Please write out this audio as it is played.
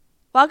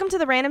Welcome to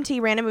the Random Tea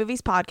Random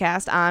Movies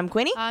podcast. I'm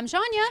Quinny. I'm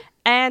Shania.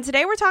 And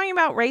today we're talking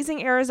about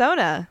Raising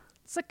Arizona.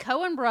 It's the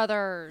Coen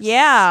brothers.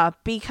 Yeah,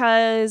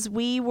 because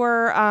we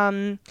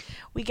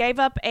gave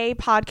up a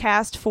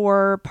podcast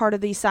for part of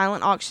the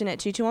silent auction at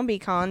 221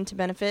 Beacon to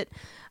benefit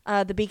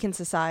the Beacon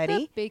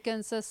Society. The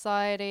Beacon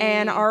Society.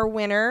 And our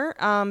winner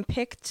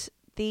picked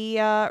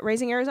the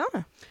Raising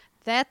Arizona.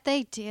 That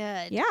they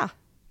did. Yeah.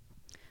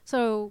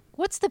 So,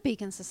 what's the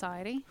Beacon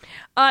Society?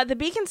 The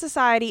Beacon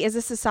Society is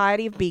a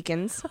society of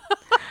beacons.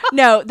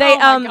 No, they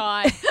oh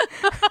my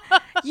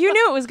God. You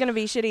knew it was going to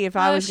be shitty if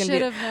I was going to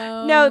do it. Should have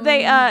known. No,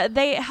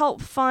 they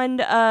help fund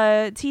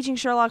teaching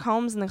Sherlock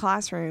Holmes in the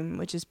classroom,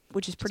 which is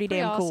pretty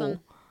damn awesome. cool. That's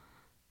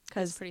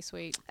Because pretty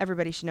sweet.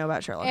 everybody should know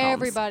about Sherlock Holmes.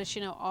 Everybody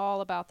should know all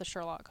about the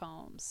Sherlock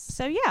Holmes.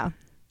 So yeah.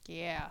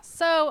 Yeah.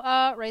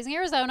 So, Raising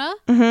Arizona.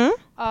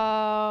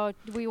 Mm-hmm.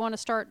 Do we want to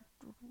start?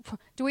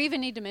 Do we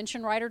even need to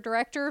mention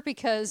writer-director?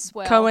 Because,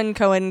 well... Cohen.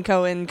 Cohen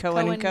and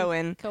Cohen.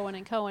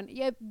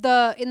 Yeah,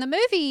 in the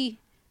movie,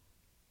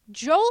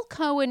 Joel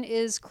Cohen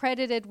is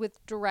credited with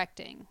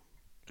directing.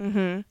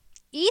 Mm-hmm.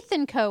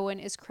 Ethan Cohen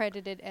is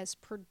credited as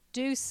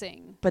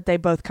producing. But they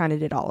both kind of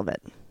did all of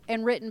it.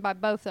 And written by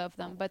both of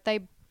them. But they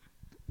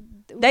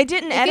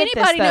didn't edit this,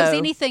 though. If anybody knows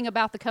anything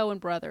about the Coen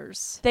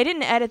brothers... They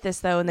didn't edit this,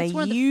 though, and they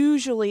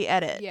usually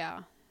edit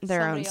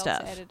their own stuff.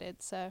 Somebody else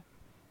edited, so...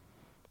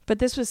 But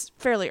this was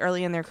fairly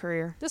early in their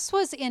career. This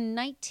was in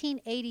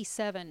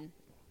 1987.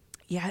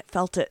 Yeah, it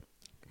felt it.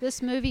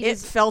 This movie It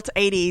felt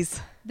 80s.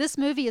 This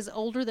movie is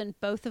older than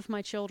both of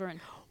my children.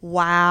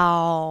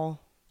 Wow.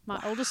 My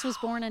oldest was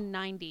born in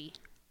 90.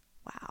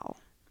 Wow.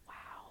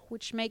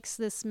 Which makes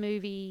this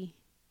movie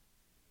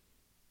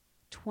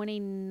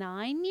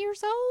 29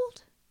 years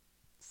old?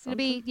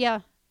 Something. It'll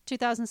be,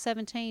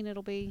 2017.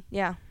 It'll be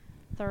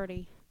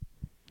 30.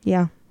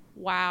 Yeah.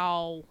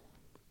 Wow.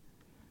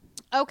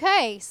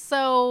 Okay,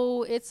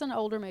 so it's an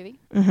older movie.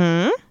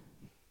 Mm-hmm.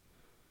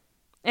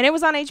 And it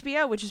was on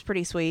HBO, which is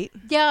pretty sweet.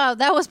 Yeah,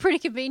 that was pretty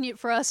convenient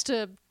for us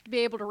to be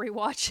able to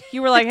rewatch it.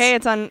 You were like, hey,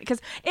 it's on... Because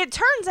it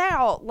turns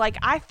out, like,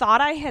 I thought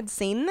I had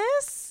seen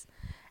this,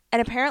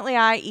 and apparently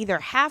I either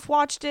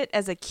half-watched it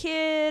as a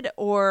kid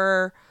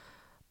or...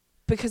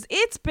 Because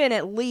it's been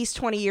at least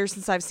 20 years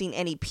since I've seen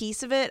any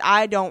piece of it.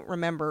 I don't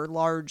remember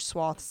large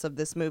swaths of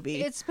this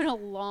movie. It's been a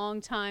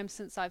long time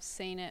since I've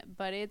seen it,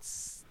 but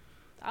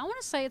I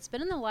want to say it's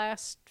been in the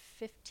last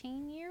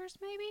 15 years,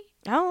 maybe.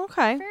 Oh,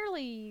 okay.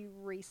 Fairly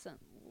recent.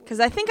 Because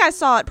I think I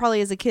saw it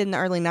probably as a kid in the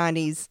early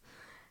 90s,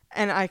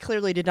 and I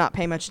clearly did not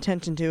pay much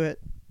attention to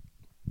it.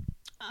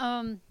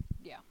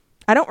 Yeah.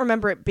 I don't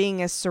remember it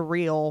being as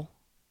surreal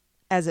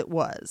as it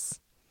was.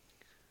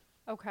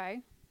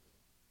 Okay.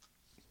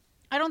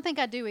 I don't think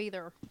I do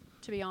either,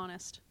 to be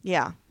honest.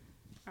 Yeah.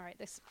 All right.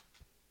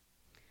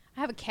 I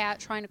have a cat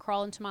trying to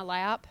crawl into my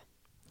lap.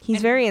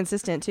 He's very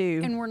insistent,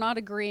 too. And we're not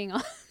agreeing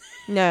on...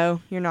 No,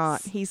 you're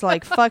not. He's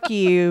like, fuck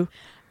you.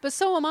 But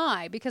so am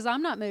I, because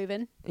I'm not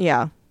moving.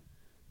 Yeah.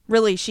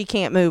 Really, she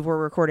can't move. We're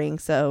recording,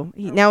 so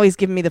now he's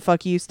giving me the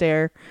fuck you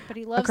stare but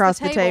he loves across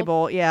the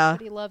table. Yeah.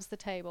 But he loves the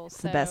table. It's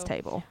the best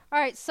table. All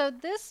right, so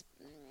these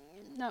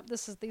are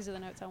the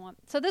notes I want.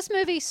 So this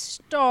movie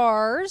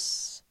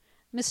stars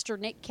Mr.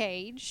 Nick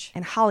Cage.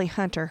 And Holly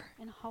Hunter.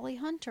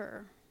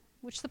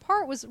 Which the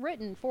part was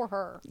written for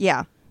her.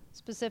 Yeah.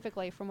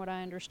 Specifically, from what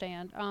I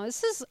understand.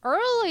 This is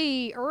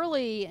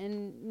early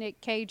in Nick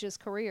Cage's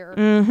career.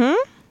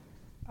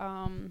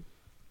 Mm-hmm.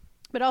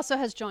 But also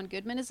has John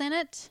Goodman is in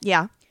it.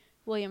 Yeah.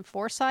 William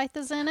Forsythe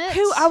is in it.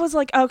 Who I was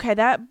like, okay,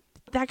 that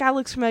guy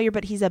looks familiar,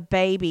 but he's a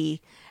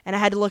baby. And I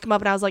had to look him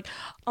up, and I was like,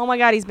 oh my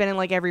God, he's been in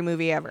like every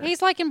movie ever.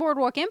 He's like in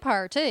Boardwalk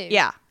Empire, too.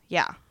 Yeah.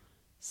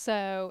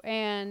 So,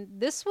 and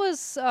this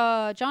was,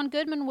 John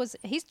Goodman's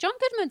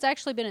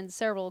actually been in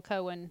several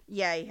Coen he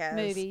has.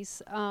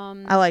 movies.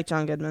 I like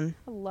John Goodman.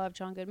 I love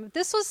John Goodman.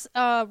 This was,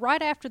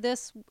 right after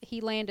this, he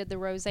landed the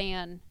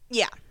Roseanne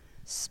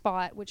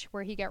spot,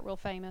 where he got real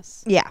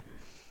famous. Yeah.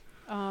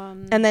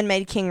 And then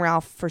made King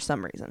Ralph for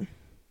some reason.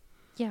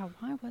 Yeah,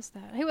 why was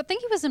that? I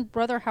think he was in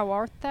Brother, How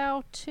Art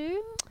Thou,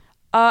 too?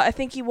 I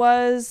think he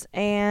was,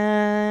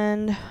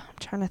 and I'm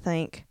trying to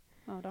think.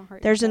 Oh, don't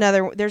hurt There's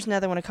yourself.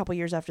 another one a couple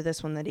years after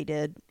this one that he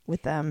did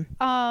with them.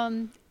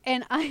 And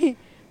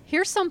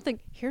here's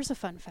a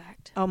fun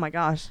fact. Oh my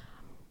gosh.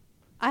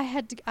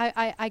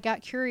 I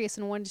got curious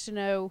and wanted to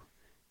know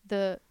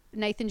the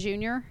Nathan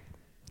Jr.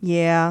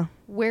 Yeah.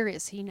 Where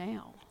is he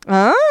now?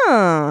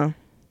 Oh.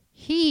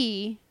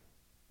 He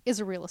is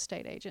a real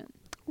estate agent.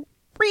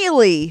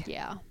 Really?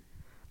 Yeah.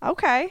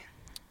 Okay.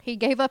 He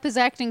gave up his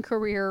acting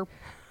career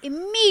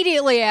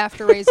immediately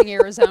after Raising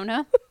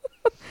Arizona.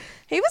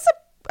 He was a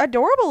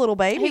adorable little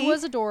baby. He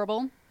was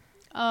adorable.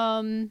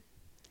 But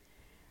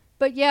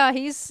yeah,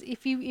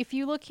 if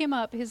you look him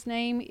up, his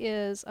name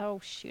is, I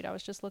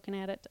was just looking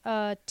at it.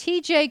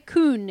 T.J.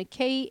 Kuhn,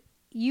 Kuahn.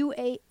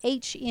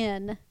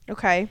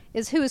 Okay.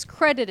 Is who is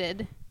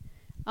credited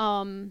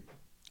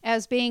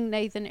as being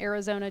Nathan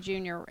Arizona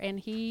Jr. And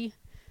he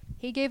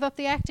gave up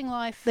the acting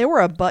life. There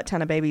were a butt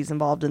ton of babies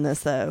involved in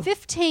this, though.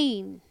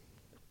 15.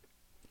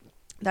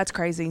 That's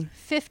crazy.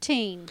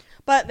 15.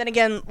 But then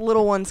again,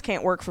 little ones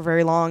can't work for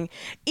very long.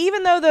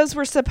 Even though those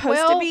were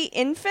supposed to be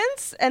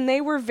infants, and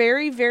they were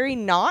very, very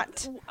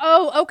not.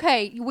 Oh,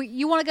 okay.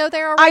 You want to go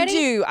there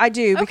already? I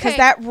do. Okay. Because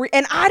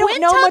and I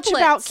don't know much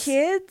about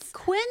kids.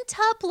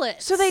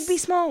 Quintuplets. So they'd be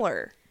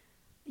smaller.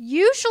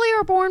 Usually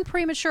are born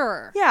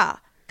premature. Yeah.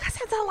 Because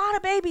that's a lot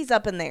of babies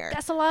up in there.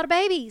 That's a lot of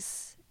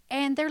babies.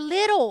 And they're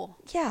little.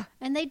 Yeah.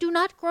 And they do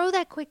not grow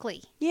that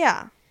quickly.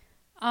 Yeah.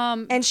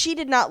 And she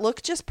did not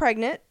look just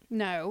pregnant.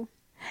 No.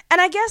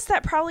 And I guess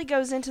that probably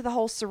goes into the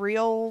whole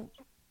surreal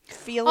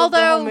feel of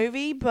the whole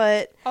movie,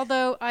 but...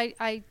 Although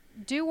I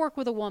do work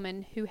with a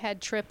woman who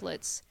had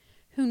triplets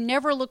who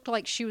never looked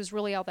like she was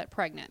really all that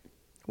pregnant.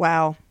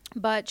 Wow.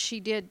 But she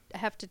did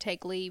have to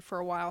take leave for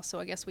a while, so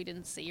I guess we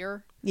didn't see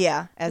her.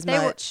 Yeah, as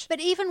much. But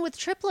even with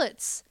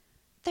triplets,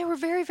 they were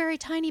very, very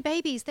tiny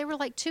babies. They were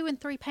like 2 and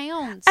 3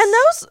 pounds. And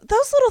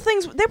those little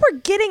things, they were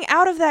getting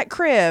out of that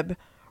crib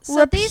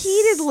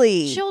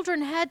repeatedly. These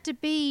children had to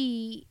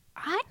be...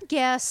 I'd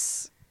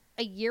guess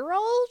a year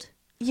old.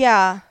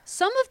 Yeah.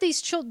 Some of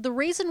these children, the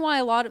reason why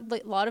a lot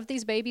of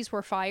these babies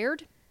were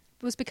fired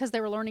was because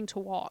they were learning to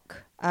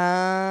walk.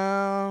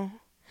 Oh.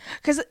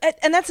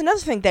 And that's another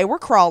thing. They were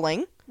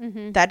crawling.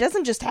 Mm-hmm. That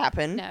doesn't just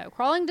happen. No,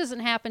 crawling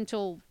doesn't happen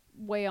till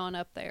way on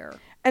up there.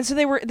 And so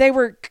they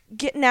were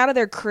getting out of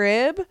their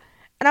crib,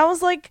 and I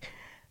was like,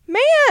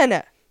 man,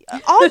 you could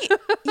make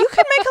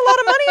a lot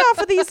of money off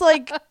of these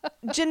like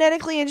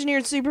genetically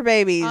engineered super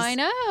babies. I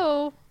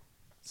know.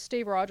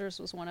 Steve Rogers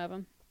was one of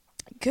them.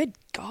 Good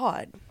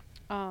God.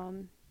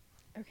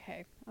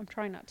 Okay. I'm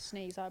trying not to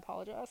sneeze. I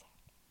apologize.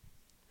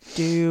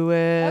 Do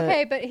it.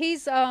 Okay, but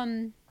he's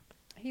a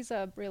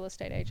real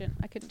estate agent.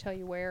 I couldn't tell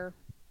you where.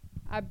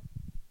 I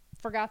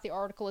forgot the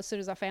article as soon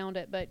as I found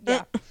it, but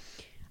yeah. So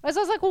I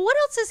was like, well, what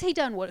else has he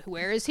done?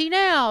 Where is he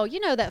now? You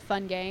know that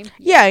fun game.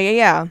 Yeah.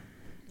 Yeah.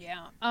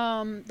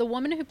 The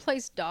woman who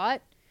plays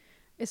Dot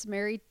is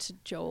married to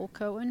Joel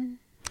Cohen.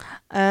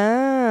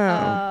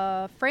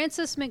 Oh.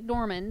 Frances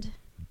McDormand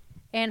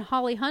and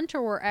Holly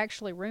Hunter were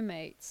actually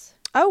roommates.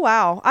 Oh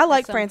wow, I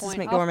like Frances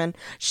McDormand.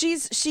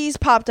 She's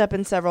popped up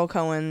in several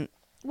Cohen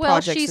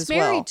projects she's as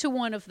well. married to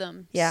one of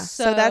them. Yeah,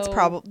 so that's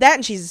probably that,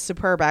 and she's a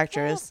superb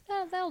actress.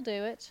 That'll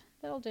do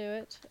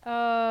it.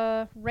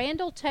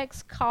 Randall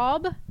Tex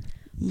Cobb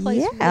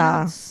plays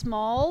Leonard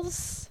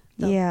Smalls,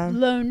 the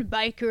lone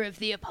biker of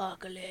the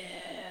apocalypse.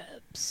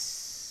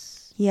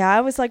 Yeah,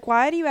 I was like,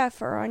 why do you have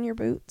fur on your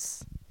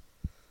boots?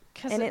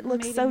 And it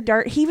looks so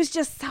dirty. He was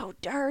just so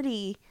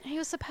dirty. He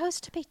was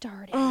supposed to be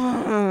dirty.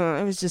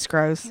 It was just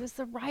gross. He was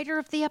the writer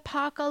of the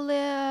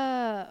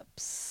apocalypse.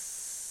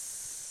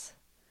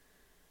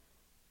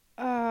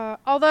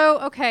 Although,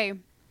 okay,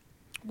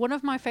 one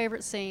of my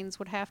favorite scenes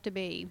would have to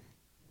be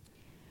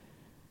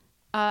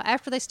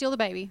after they steal the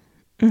baby,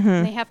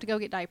 they have to go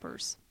get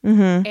diapers.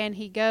 Mm-hmm. And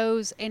he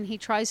goes and he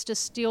tries to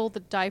steal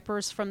the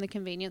diapers from the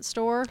convenience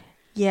store.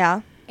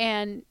 Yeah.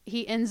 And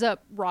he ends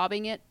up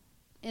robbing it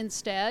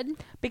instead,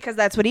 because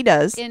that's what he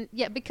does.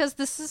 Because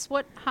this is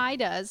what High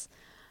does.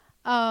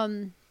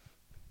 The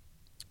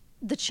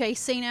chase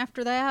scene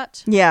after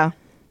that,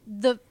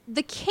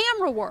 the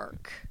camera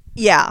work,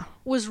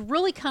 was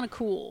really kind of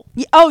cool.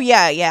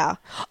 Yeah.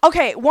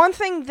 Okay, one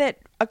thing that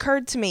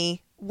occurred to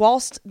me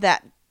whilst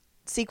that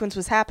sequence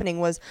was happening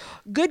was,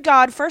 good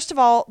God, first of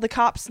all, the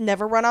cops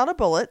never run out of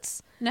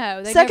bullets.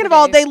 No, they Second of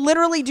all, they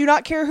literally do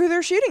not care who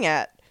they're shooting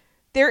at.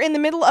 They're in the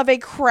middle of a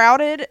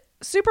crowded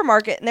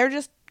supermarket, and they're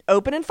just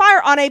open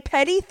fire on a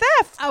petty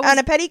theft, on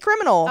a petty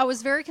criminal. I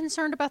was very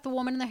concerned about the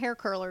woman in the hair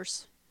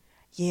curlers.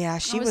 Yeah,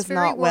 she was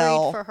very not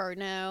well. worried for her.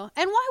 No,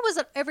 and why was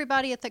it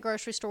everybody at the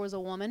grocery store was a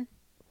woman?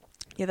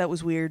 Yeah, that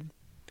was weird.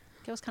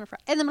 It was kind of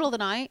in the middle of the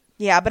night.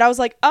 Yeah, but I was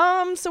like,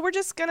 so we're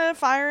just gonna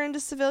fire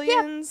into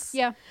civilians?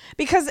 Yeah.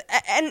 Because,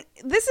 and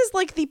this is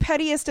like the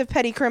pettiest of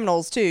petty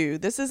criminals too.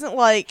 This isn't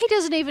like he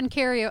doesn't even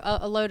carry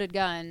a loaded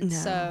gun. No.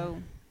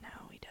 So no,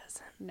 he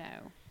doesn't.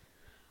 No.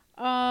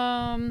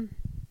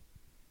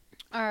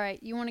 All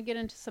right, you want to get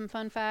into some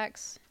fun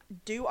facts?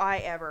 Do I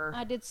ever?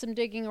 I did some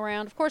digging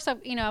around. Of course, I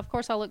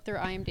looked through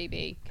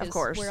IMDb. Of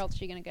course. Where else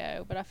are you going to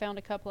go? But I found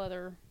a couple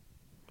other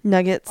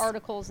nuggets,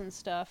 articles and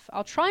stuff.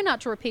 I'll try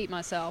not to repeat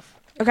myself.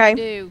 Okay. If I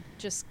do,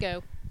 just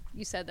go.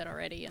 You said that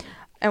already.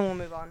 And we'll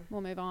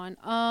move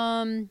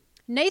on.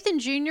 Nathan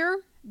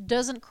Jr.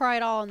 doesn't cry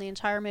at all in the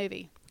entire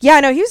movie. Yeah,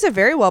 I know. He was a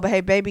very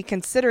well-behaved baby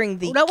considering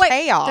the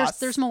chaos.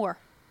 There's more.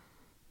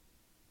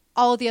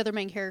 All of the other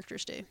main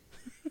characters do.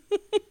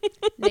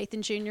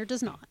 Nathan Jr.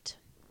 does not.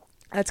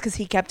 That's because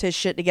he kept his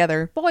shit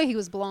together. Boy, he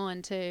was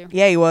blonde, too.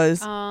 Yeah, he was.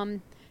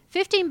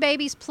 15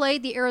 babies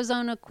played the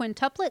Arizona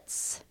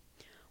quintuplets.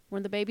 One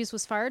of the babies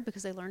was fired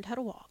because they learned how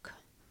to walk.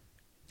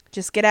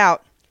 Just get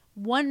out.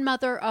 One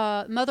mother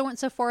went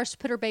so far as to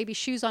put her baby's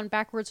shoes on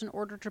backwards in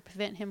order to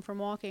prevent him from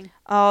walking.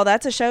 Oh,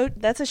 that's a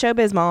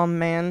showbiz mom,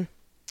 man.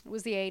 It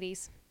was the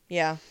 80s.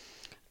 Yeah.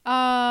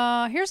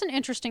 Here's an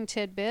interesting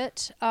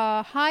tidbit.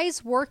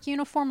 High's work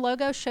uniform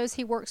logo shows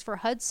he works for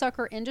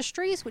Hudsucker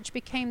Industries, which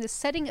became the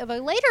setting of a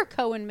later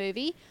Coen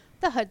movie,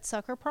 The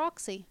Hudsucker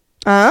Proxy,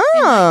 in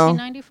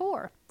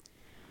 1994.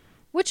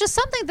 which is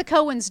something the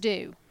Coens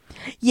do.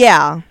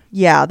 Yeah,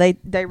 they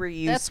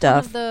reuse That's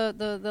stuff. one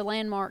of the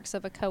landmarks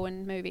of a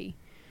Coen movie.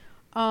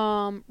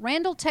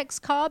 Randall Tex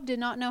Cobb did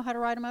not know how to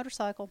ride a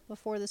motorcycle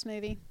before this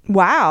movie.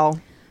 Wow.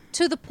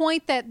 To the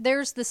point that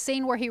there's the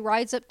scene where he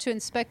rides up to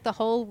inspect the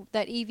hole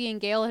that Evie and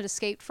Gale had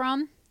escaped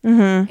from.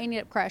 Mm-hmm.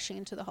 Ended up crashing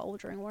into the hole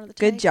during one of the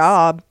Good takes.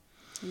 job.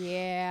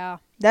 Yeah.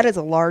 That is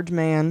a large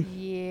man.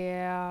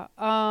 Yeah.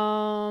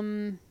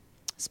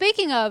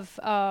 Speaking of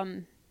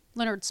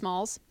Leonard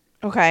Smalls,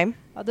 Okay.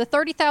 the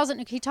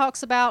 $30,000 he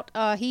talks about,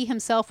 he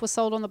himself was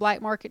sold on the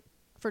black market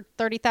for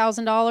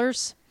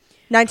 $30,000.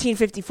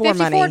 1954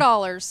 money.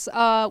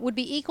 $54 would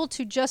be equal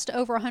to just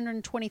over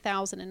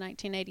 $120,000 in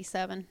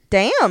 1987.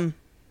 Damn.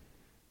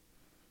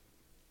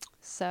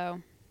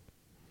 So,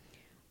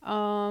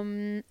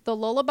 the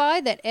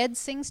lullaby that Ed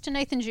sings to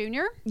Nathan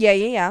Jr.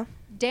 Yeah.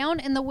 Down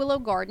in the Willow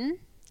Garden.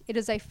 It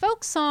is a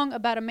folk song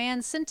about a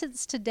man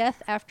sentenced to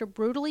death after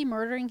brutally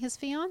murdering his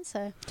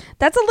fiancée.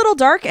 That's a little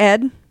dark,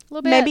 Ed. A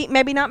little bit.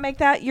 Maybe not make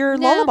that your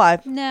lullaby.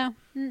 No.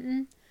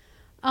 Mm-mm.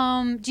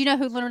 Do you know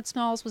who Leonard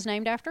Smalls was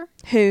named after?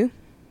 Who?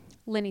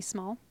 Lenny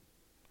Small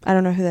I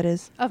don't know who that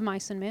is. of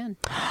Mice and Men.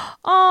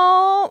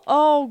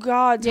 Oh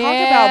God. Talk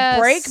about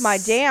break my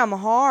Yes. damn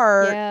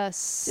heart.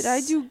 Yes. Did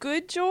I do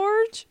good,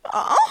 George?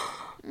 Oh.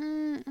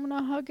 I'm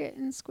gonna hug it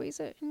and squeeze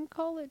it and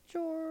call it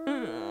George.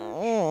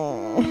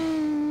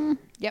 Oh.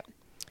 Yep.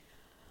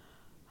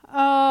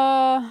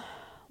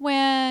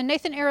 When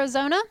Nathan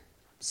Arizona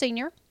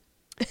Sr.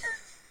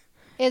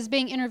 is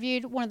being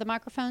interviewed, one of the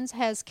microphones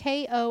has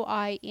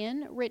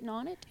Koin written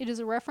on it. It is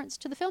a reference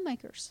to the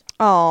filmmakers,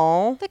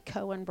 Oh. the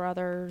Coen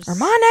brothers. Or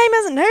my name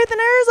isn't Nathan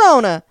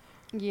Arizona.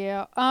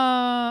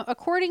 Yeah.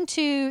 According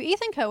to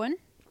Ethan Coen,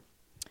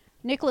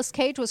 Nicolas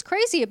Cage was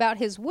crazy about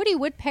his Woody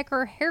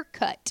Woodpecker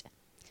haircut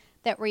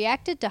that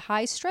reacted to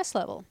high stress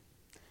level.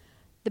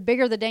 The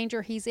bigger the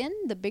danger he's in,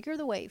 the bigger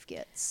the wave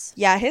gets.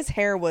 Yeah, his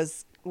hair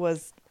was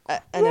an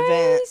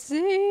event.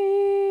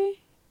 Crazy.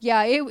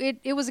 Yeah,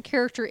 it was a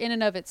character in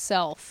and of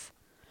itself.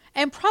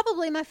 And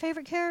probably my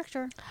favorite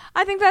character.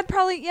 I think that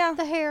probably, yeah.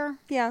 The hair.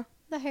 Yeah.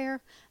 The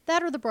hair.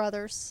 That or the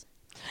brothers.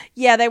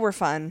 Yeah, they were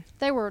fun.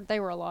 They were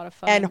a lot of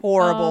fun. And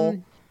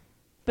horrible.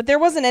 But there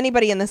wasn't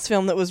anybody in this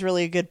film that was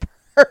really a good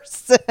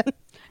person.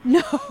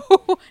 No.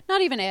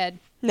 Not even Ed.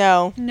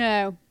 No.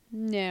 No.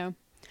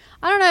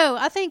 I don't know.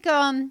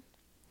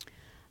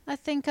 I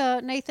think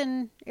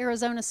Nathan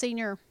Arizona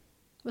Sr.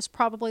 was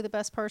probably the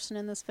best person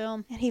in this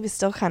film. And he was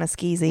still kind of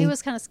skeezy. He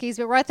was kind of skeezy,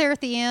 but right there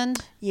at the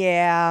end,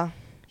 Yeah.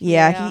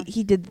 Yeah.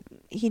 He did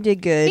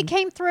good. he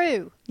came through.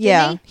 Didn't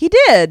Yeah, he? he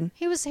did.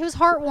 He was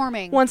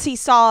heartwarming. Once he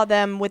saw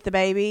them with the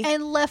baby.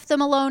 And left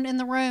them alone in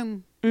the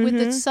room with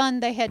the Mhm. son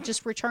they had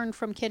just returned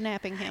from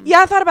kidnapping him. Yeah,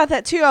 I thought about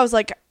that too. I was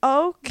like,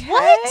 okay.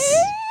 What?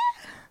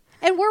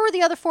 And where were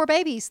the other 4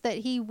 babies that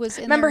he was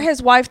in? Remember,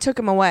 his wife took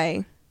him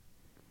away.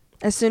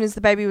 As soon as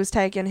the baby was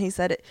taken, he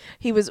said it.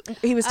 He was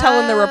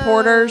telling the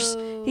reporters.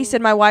 He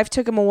said, "My wife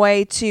took him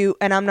away to,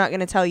 and I'm not going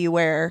to tell you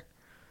where."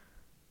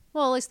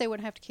 Well, at least they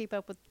wouldn't have to keep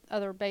up with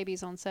other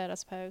babies on set, I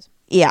suppose.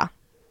 Yeah.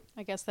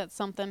 I guess that's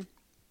something.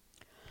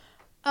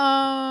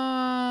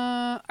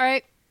 All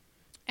right.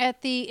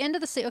 At the end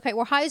of the scene, okay,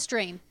 we're High's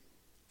dream.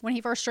 When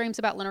he first dreams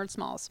about Leonard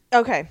Smalls.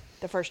 Okay.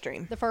 The first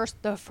dream. The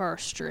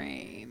first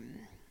dream.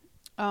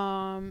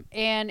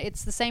 And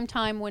it's the same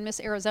time when Miss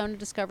Arizona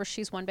discovers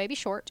she's one baby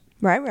short.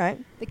 Right.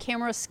 The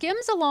camera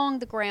skims along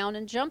the ground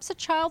and jumps a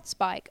child's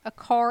bike, a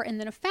car, and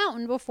then a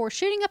fountain before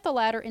shooting up the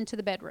ladder into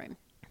the bedroom.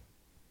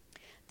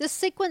 This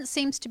sequence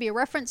seems to be a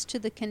reference to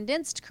the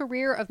condensed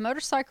career of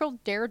motorcycle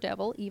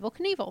daredevil Evel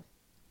Knievel,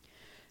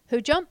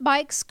 who jumped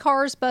bikes,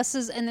 cars,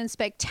 buses, and then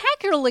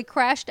spectacularly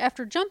crashed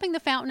after jumping the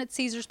fountain at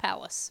Caesar's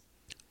Palace.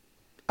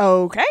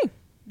 Okay.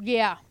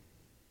 Yeah.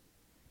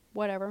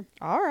 Whatever.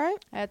 All right.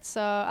 That's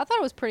I thought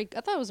it was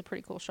a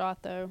pretty cool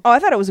shot though. Oh, I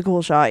thought it was a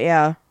cool shot.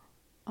 Yeah.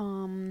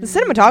 The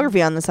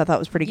cinematography on this I thought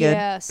was pretty good.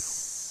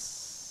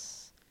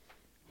 Yes.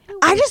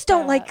 I just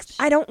don't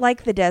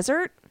like the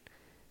desert.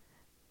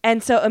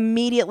 And so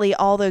immediately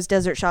all those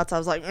desert shots I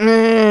was like,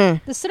 The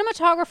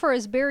cinematographer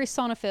is Barry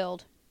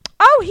Sonnenfeld.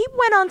 Oh, he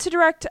went on to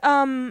direct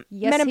Men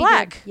in he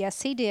Black. did.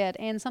 Yes, he did.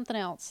 And something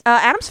else.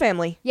 Addams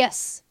Family.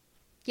 Yes,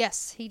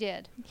 he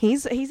did.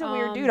 He's a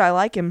weird dude. I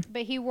like him.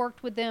 But he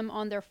worked with them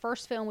on their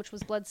first film, which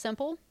was Blood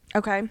Simple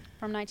Okay.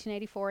 from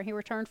 1984. He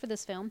returned for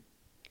this film.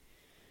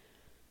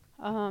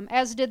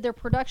 As did their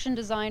production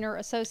designer,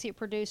 associate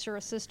producer,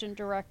 assistant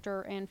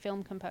director, and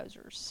film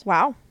composers.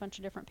 Wow. A bunch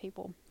of different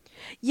people.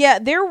 Yeah,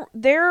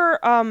 they're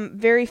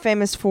very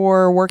famous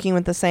for working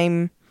with the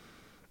same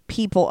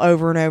people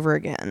over and over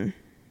again.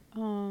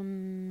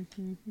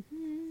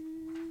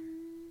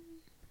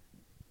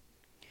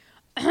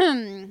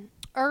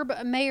 Herb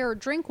Mayer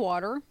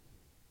Drinkwater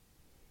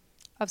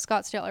of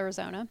Scottsdale,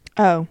 Arizona.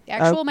 Oh. The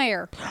actual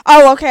mayor.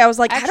 Oh, okay. I was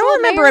like, I Actual don't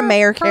remember a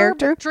mayor Herb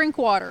character.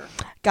 Drinkwater.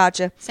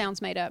 Gotcha.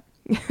 Sounds made up.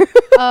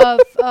 Of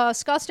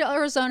Scottsdale,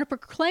 Arizona,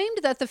 proclaimed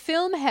that the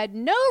film had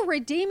no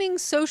redeeming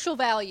social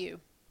value.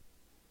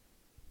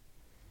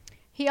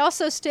 He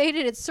also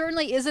stated it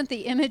certainly isn't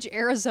the image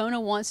Arizona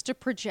wants to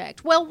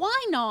project. Well,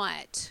 why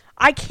not?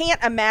 I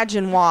can't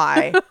imagine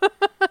why.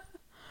 This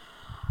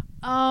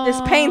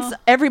Uh, paints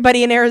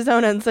everybody in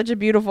Arizona in such a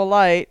beautiful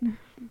light.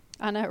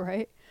 I know,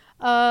 right?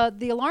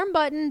 The alarm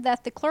button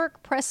that the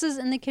clerk presses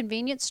in the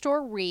convenience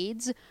store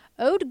reads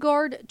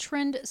Odegaard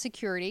Trend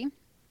Security.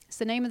 It's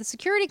the name of the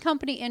security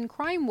company in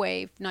Crime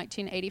Wave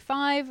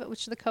 1985,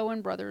 which the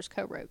Coen brothers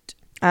co-wrote.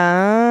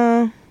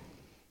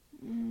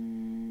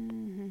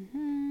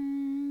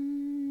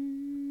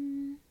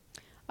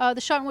 The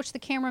shot in which the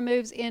camera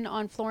moves in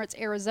on Florence,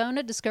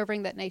 Arizona,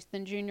 discovering that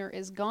Nathan Jr.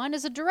 is gone,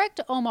 is a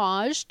direct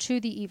homage to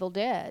The Evil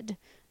Dead,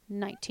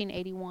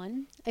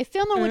 1981, a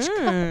film in which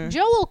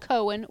Joel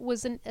Coen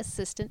was an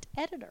assistant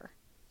editor.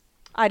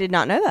 I did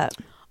not know that.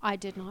 I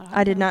did not.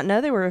 I did not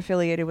know they were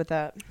affiliated with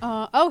that.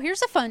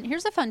 Here's a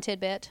fun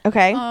tidbit.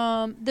 Okay.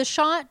 The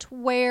shot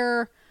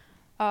where,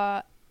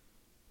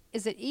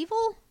 is it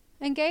Evil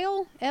and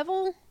Gale?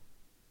 Evil?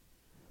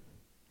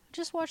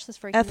 Just watch this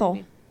freaking Ethel.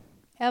 movie.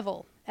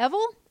 Evil.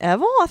 Evil?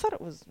 Evil? I thought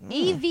it was...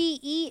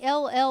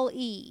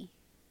 Evelle.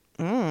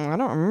 I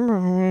don't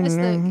remember. It's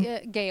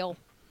the Gale,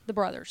 the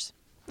brothers.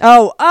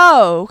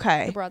 Oh,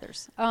 okay. The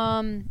brothers.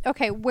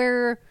 Okay,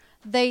 where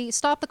they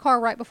stop the car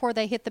right before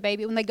they hit the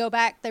baby. When they go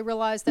back, they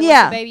realize they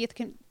left the baby at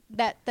the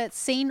that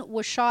scene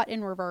was shot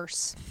in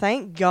reverse.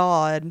 Thank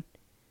God.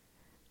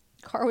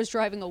 Car was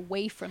driving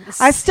away from the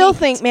scene. I still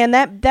think, man,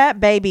 that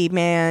baby,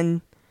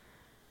 man.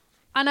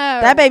 I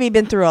know.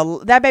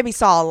 That baby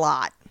saw a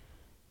lot.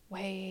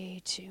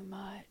 Way too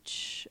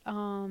much.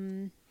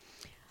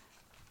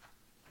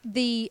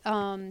 The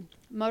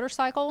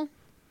motorcycle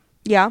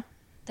Yeah.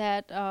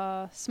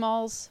 that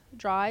Smalls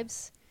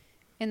drives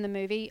in the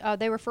movie,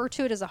 they refer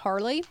to it as a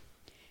Harley,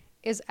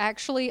 is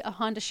actually a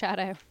Honda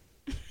Shadow.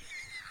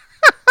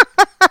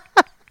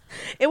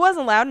 It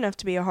wasn't loud enough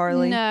to be a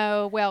Harley.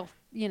 No, well,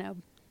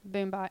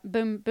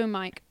 boom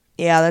mic.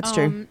 Yeah, that's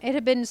true. It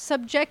had been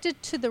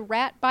subjected to the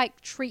rat bike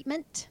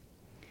treatment,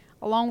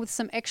 along with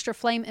some extra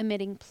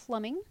flame-emitting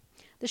plumbing.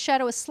 The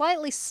Shadow is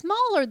slightly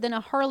smaller than a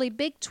Harley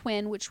Big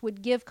Twin, which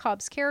would give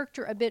Cobb's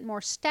character a bit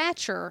more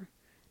stature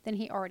than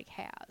he already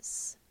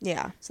has.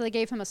 Yeah. So they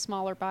gave him a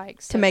smaller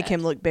bike. To make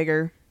him look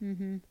bigger.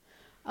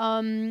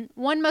 One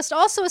must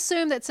also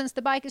assume that since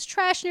the bike is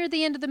trashed near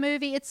the end of the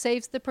movie, it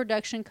saves the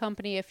production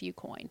company a few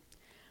coin.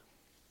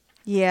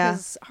 Yeah.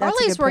 Because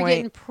Harleys were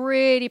getting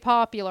pretty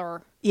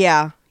popular.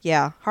 Yeah.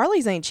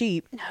 Harleys ain't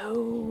cheap.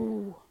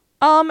 No.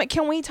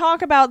 Can we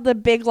talk about the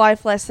big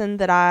life lesson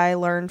that I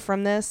learned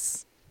from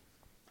this?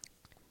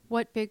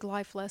 What big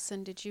life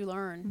lesson did you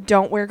learn?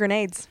 Don't wear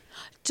grenades.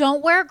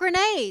 Don't wear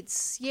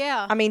grenades.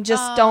 Yeah. I mean,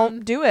 just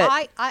don't do it.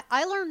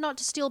 I learned not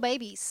to steal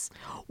babies.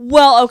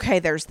 Well, okay,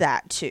 there's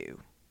that too.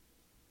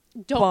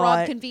 Don't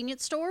rob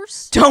convenience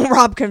stores. Don't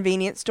rob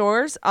convenience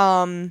stores.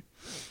 God,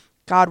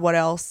 what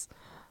else?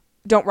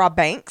 Don't rob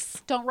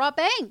banks. Don't rob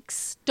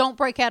banks. Don't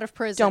break out of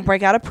prison. Don't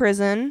break out of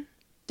prison.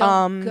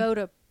 Don't go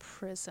to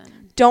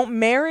prison. Don't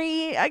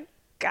marry a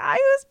guy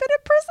who's been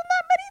in prison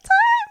that many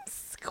times.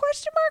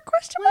 Question mark.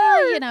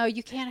 Well,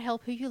 you can't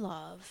help who you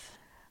love.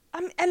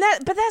 But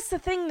that's the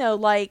thing though.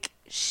 Like,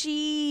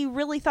 she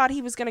really thought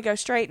he was going to go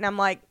straight, and I'm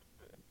like,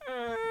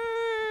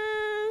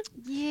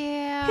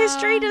 yeah.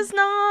 History does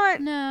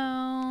not.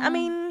 No. I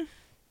mean,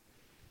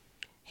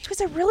 he was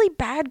a really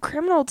bad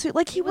criminal too.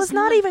 Like, he was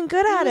not even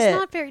good at it. He was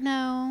not very.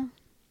 No.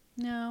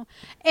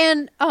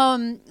 And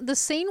the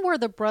scene where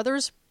the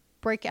brothers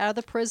break out of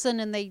the prison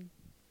and they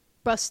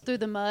bust through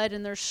the mud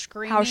and they're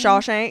screaming. How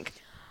Shawshank?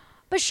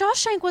 But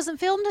Shawshank wasn't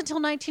filmed until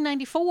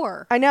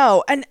 1994. I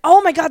know. And oh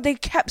my God, they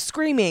kept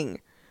screaming.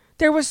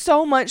 There was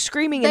so much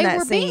screaming in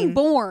that scene. They were being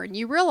born.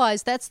 You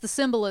realize that's the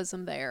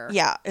symbolism there.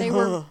 Yeah. They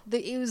were.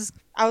 It was.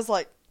 I was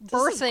like, this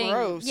birthing. is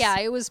gross. Yeah,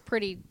 it was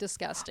pretty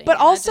disgusting. But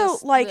also,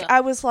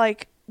 I was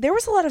like, there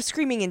was a lot of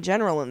screaming in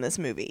general in this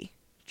movie.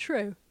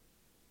 True.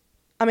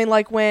 I mean,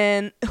 like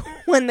when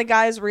the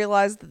guys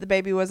realized that the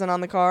baby wasn't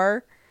on the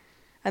car,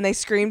 and they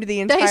screamed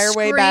the entire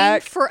way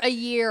back for a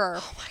year.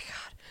 Oh my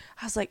God!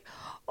 I was like,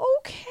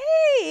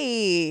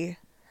 okay,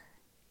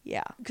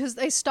 yeah. Because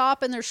they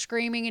stop and they're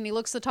screaming, and he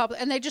looks at the top,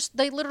 and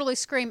they literally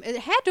scream. It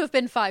had to have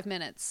been 5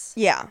 minutes.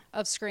 Yeah.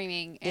 Of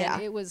screaming,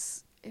 and it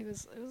was a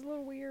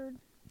little weird.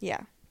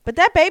 Yeah, but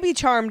that baby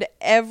charmed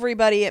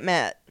everybody it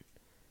met.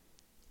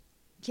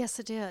 Yes,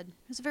 it did.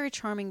 It was a very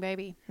charming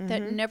baby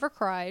that never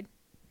cried.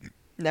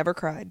 Never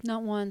cried.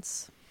 Not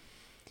once.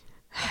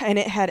 And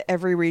it had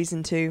every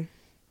reason to.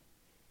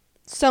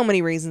 So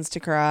many reasons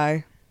to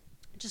cry.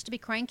 Just to be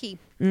cranky.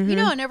 Mm-hmm.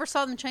 I never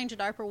saw them change a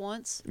diaper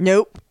once.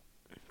 Nope.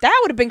 That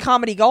would have been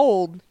comedy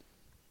gold.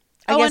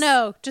 I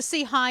know. To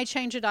see High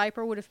change a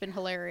diaper would have been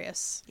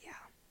hilarious. Yeah.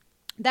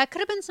 That could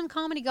have been some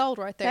comedy gold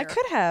right there. That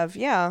could have,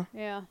 yeah.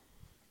 Yeah.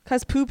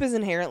 Because poop is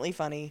inherently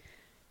funny.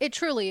 It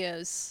truly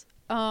is.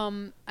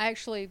 I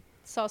actually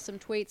saw some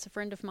tweets a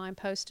friend of mine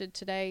posted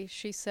today.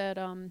 She said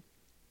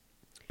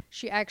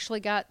she actually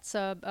got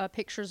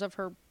pictures of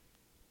her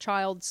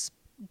child's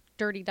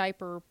dirty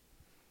diaper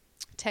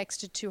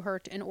texted to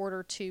her in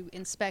order to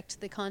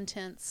inspect the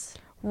contents.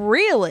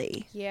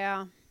 Really?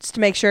 Yeah. Just to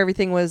make sure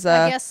everything was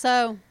I guess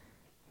so.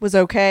 was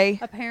okay.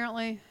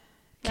 Apparently.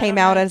 I Came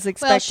don't out know. as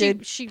expected.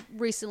 Well, she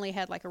recently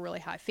had like a really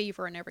high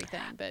fever and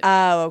everything, but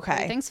Oh, okay.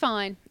 everything's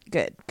fine.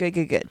 Good.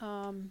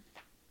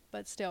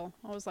 But still,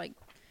 I was like,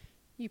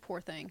 you poor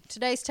thing.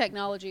 Today's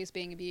technology is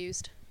being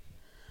abused.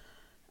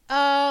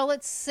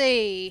 Let's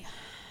see.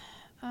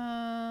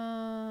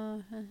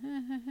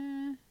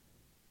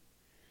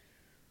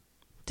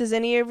 Does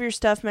any of your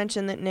stuff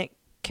mention that Nick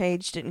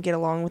Cage didn't get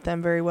along with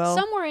them very well?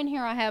 Somewhere in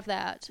here I have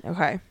that.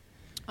 Okay.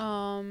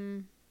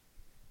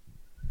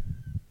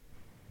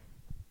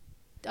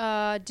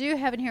 Do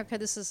have in here, because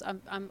this is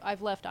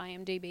I've left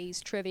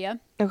IMDb's trivia.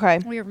 Okay.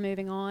 We are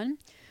moving on.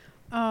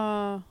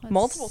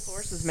 Multiple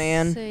sources,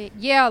 man. See.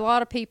 Yeah, a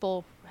lot of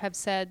people have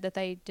said that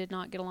they did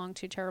not get along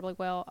too terribly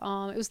well.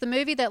 It was the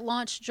movie that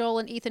launched Joel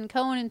and Ethan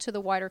Coen into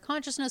the wider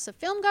consciousness of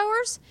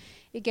filmgoers.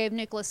 It gave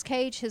Nicolas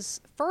Cage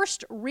his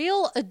first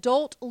real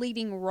adult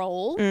leading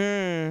role,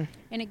 and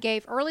it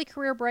gave early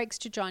career breaks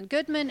to John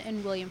Goodman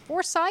and William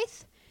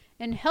Forsythe,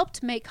 and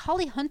helped make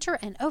Holly Hunter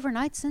an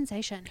overnight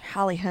sensation.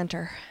 Holly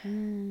Hunter.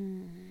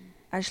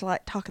 I just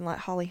like talking like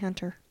Holly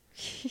Hunter.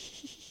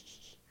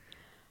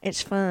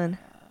 It's fun.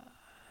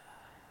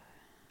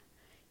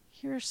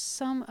 Here's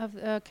some of...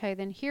 Okay,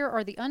 then here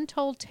are the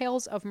untold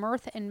tales of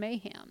mirth and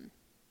mayhem.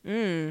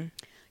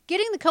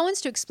 Getting the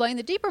Coens to explain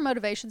the deeper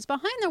motivations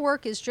behind their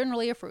work is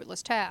generally a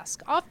fruitless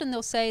task. Often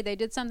they'll say they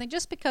did something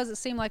just because it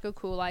seemed like a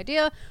cool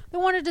idea. They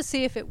wanted to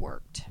see if it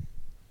worked.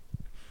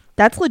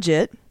 That's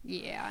legit.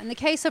 Yeah, in the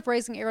case of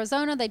Raising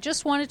Arizona, they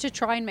just wanted to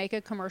try and make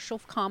a commercial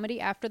comedy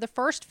after the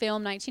first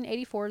film,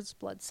 1984's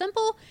Blood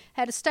Simple,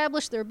 had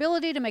established their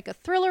ability to make a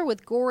thriller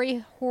with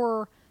gory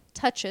horror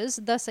touches,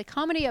 thus a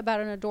comedy about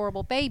an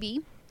adorable baby.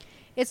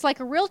 It's like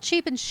a real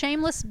cheap and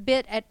shameless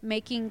bit at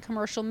making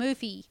commercial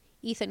movie,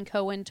 Ethan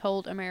Coen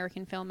told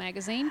American Film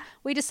Magazine.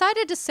 We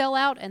decided to sell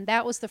out, and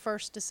that was the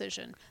first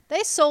decision.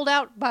 They sold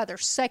out by their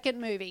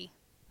second movie.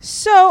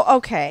 So,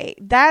 okay,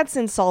 that's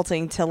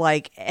insulting to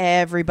like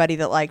everybody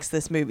that likes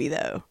this movie,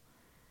 though.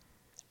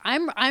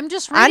 I'm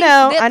just reading.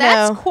 I know.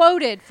 That's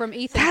quoted from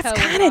Ethan Coen.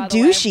 That's kind of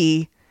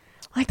douchey.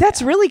 Like,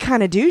 that's really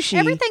kind of douchey.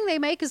 Everything they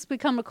make has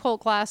become a cult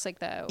classic,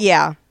 though.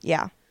 Yeah.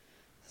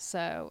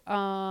 So,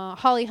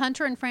 Holly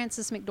Hunter and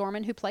Frances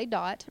McDormand, who played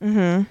Dot,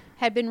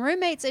 had been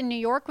roommates in New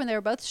York when they were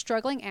both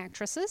struggling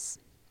actresses.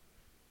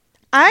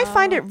 I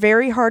find it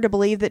very hard to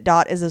believe that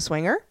Dot is a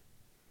swinger.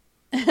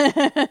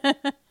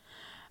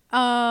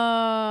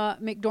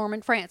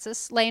 McDormand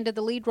Frances landed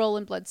the lead role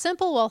in Blood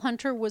Simple, while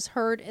Hunter was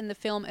heard in the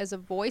film as a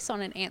voice on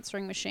an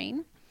answering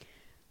machine.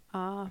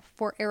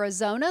 For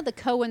Arizona, the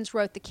Coens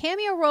wrote the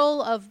cameo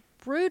role of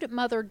brood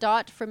mother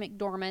Dot for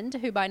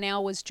McDormand, who by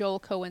now was Joel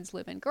Coen's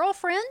live-in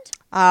girlfriend,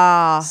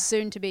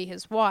 soon to be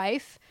his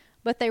wife.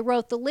 But they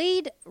wrote the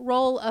lead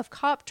role of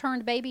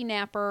cop-turned-baby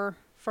napper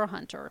for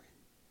Hunter.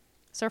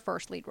 It's her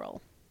first lead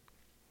role.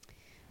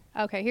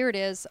 Okay, here it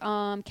is.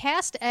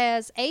 Cast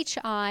as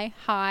H.I.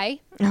 High.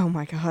 Oh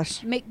my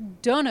gosh.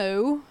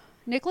 McDonough.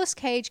 Nicolas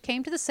Cage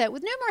came to the set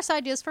with numerous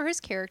ideas for his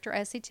character,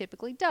 as he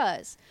typically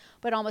does.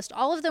 But almost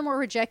all of them were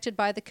rejected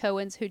by the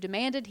Coens, who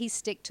demanded he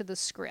stick to the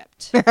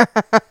script.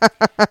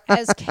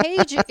 As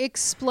Cage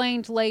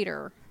explained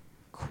later,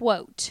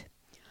 quote,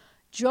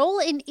 Joel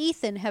and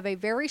Ethan have a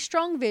very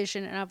strong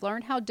vision, and I've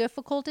learned how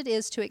difficult it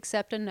is to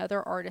accept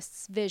another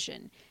artist's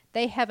vision.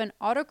 They have an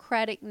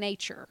autocratic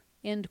nature,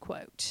 end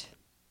quote.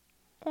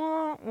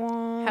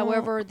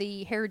 However,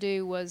 the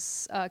hairdo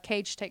was,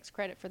 Cage takes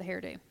credit for the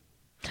hairdo.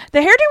 The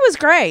hairdo was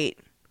great.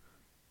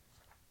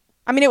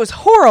 I mean, it was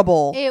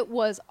horrible. It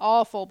was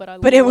awful, but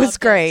it was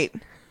great.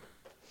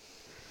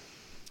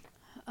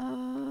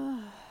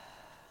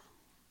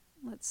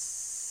 Let's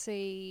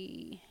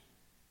see.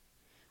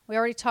 We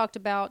already talked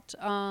about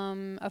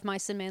Of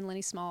Mice and Men,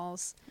 Lenny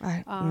Smalls.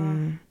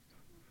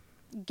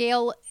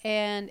 Gail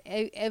and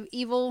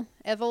Evil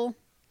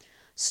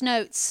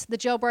Snotes, the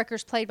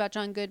jailbreakers played by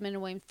John Goodman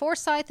and William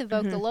Forsythe,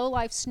 evoked the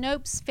low-life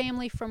Snopes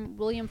family from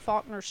William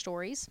Faulkner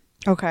stories.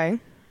 Okay.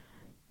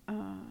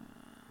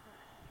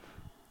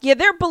 Yeah,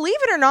 believe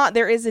it or not,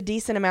 there is a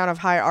decent amount of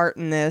high art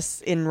in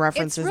this, in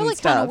references and stuff.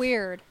 It's really kind of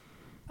weird.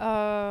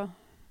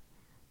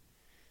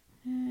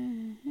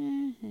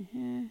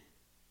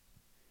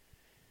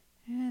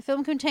 The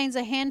film contains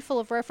a handful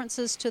of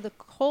references to the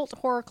cult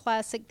horror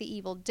classic The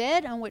Evil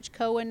Dead, on which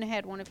Coen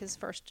had one of his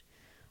first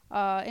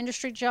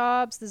industry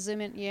jobs. The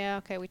zoom in, yeah,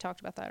 okay, we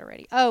talked about that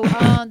already.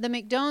 The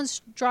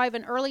McDones drive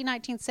an early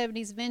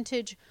 1970s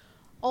vintage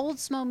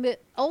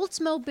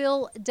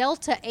Oldsmobile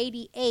Delta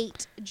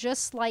 88,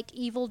 just like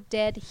Evil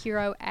Dead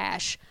hero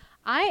Ash.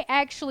 I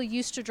actually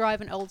used to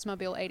drive an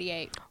Oldsmobile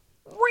 88.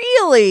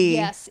 Really?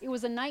 Yes, it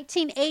was a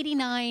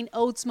 1989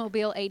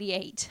 Oldsmobile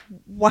 88.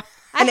 What?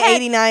 An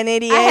 89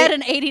 88? I had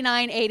an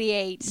 89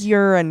 88.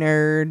 You're a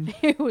nerd.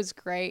 It was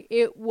great.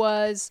 It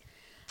was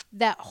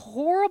that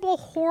horrible,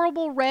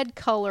 horrible red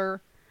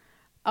color.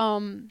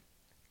 And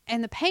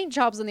the paint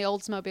jobs on the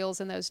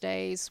Oldsmobiles in those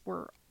days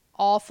were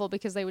awful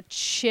because they would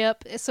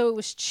chip. So it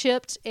was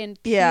chipped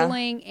and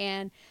peeling,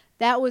 and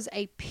that was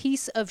a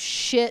piece of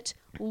shit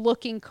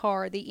looking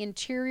car. The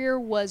interior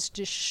was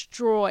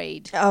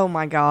destroyed. Oh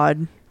my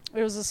God.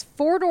 It was this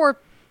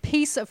 4-door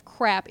piece of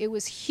crap. It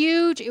was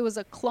huge. It was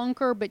a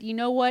clunker, but you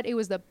know what? It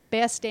was the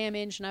best damn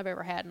engine I've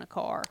ever had in a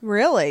car.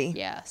 Really?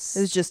 Yes.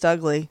 It was just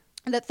ugly.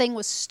 That thing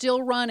was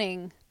still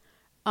running.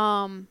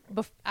 That's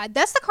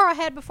the car I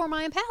had before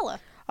my Impala.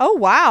 Oh,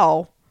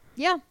 wow.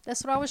 Yeah,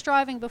 that's what I was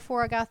driving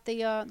before I got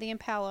the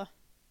Impala.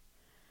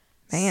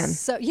 Man.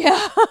 So,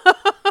 yeah.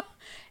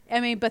 I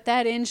mean, but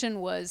that engine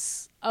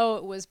was,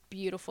 it was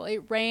beautiful.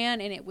 It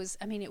ran and it was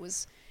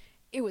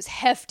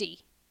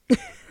hefty.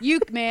 You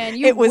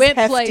It was went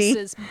hefty.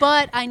 places,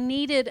 but I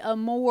needed a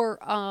more,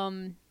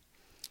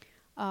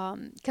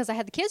 because I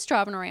had the kids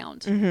driving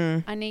around.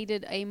 Mm-hmm. I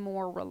needed a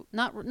more,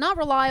 not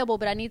reliable,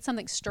 but I need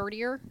something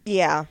sturdier.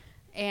 Yeah.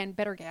 And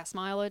better gas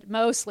mileage,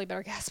 mostly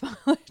better gas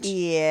mileage.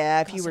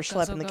 Yeah, if you were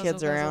Guzzle, schlepping the guzzle,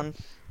 kids guzzle. around.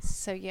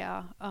 So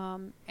yeah,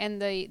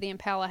 and the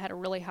Impala had a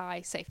really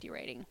high safety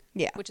rating.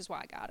 Yeah. Which is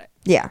why I got it.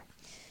 Yeah.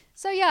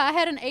 So yeah, I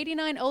had an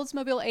 '89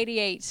 Oldsmobile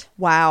 88.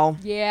 Wow.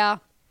 Yeah,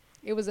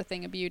 it was a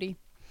thing of beauty.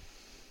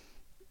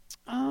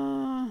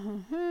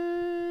 More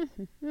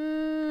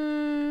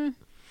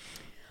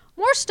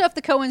stuff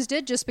the Coens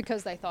did just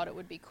because they thought it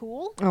would be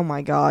cool. Oh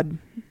my God.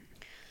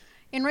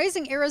 In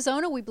Raising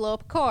Arizona, we blow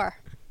up a car.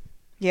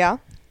 Yeah.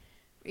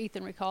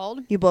 Ethan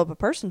recalled. You blow up a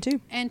person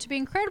too. And to be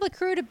incredibly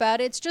crude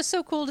about it, it's just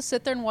so cool to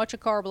sit there and watch a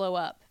car blow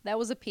up. That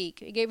was a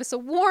peak. It gave us a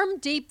warm,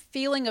 deep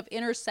feeling of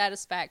inner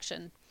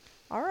satisfaction.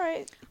 All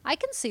right. I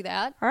can see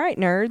that. All right,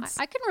 nerds.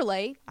 I can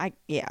relate.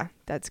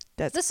 That's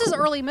This is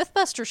early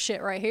Mythbuster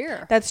shit right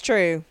here. That's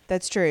true.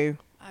 That's true.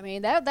 I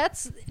mean,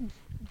 that's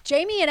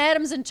Jamie and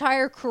Adam's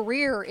entire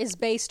career is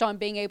based on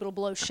being able to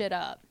blow shit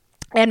up.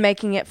 And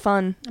making it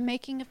fun. And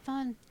making it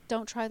fun.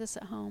 Don't try this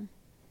at home.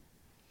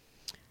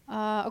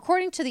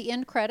 According to the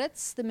end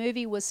credits, the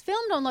movie was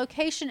filmed on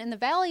location in the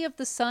Valley of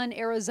the Sun,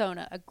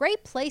 Arizona. A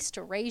great place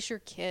to raise your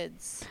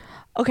kids.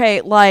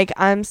 Okay,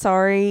 I'm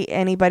sorry,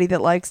 anybody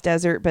that likes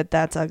desert, but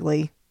that's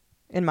ugly,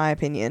 in my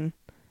opinion.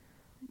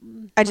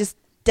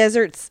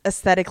 Deserts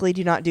aesthetically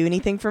do not do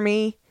anything for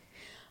me.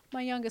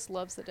 My youngest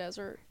loves the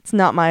desert. It's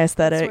not my I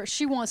aesthetic. swear,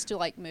 she wants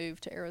to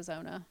move to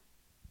Arizona.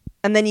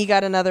 And then you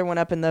got another one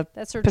up in the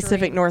That's her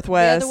Pacific dream.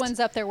 Northwest. The other one's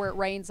up there where it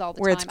rains all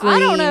the where time. it's I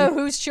don't green. know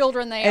whose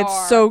children they are.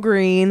 It's so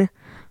green.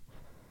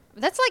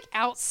 That's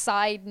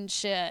outside and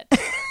shit.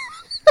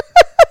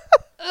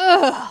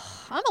 Ugh,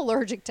 I'm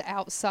allergic to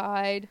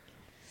outside.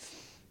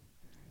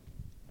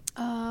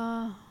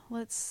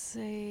 Let's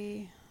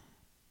see.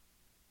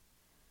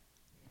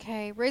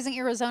 Okay, Raising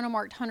Arizona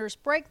marked Hunter's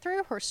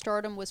breakthrough. Her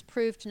stardom was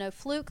proved no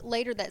fluke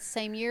later that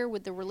same year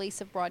with the release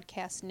of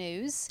broadcast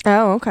news.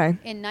 Oh, okay.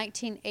 In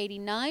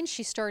 1989,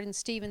 she starred in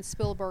Steven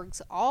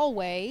Spielberg's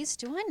Always.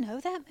 Do I know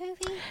that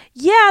movie?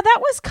 Yeah, that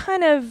was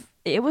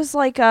it was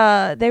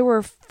they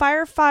were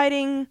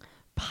firefighting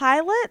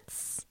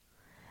pilots.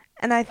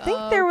 And I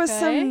think there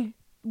was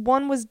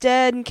one was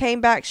dead and came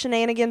back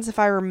shenanigans, if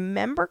I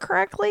remember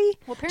correctly.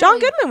 Well, John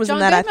Goodman was in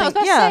that, I think. I was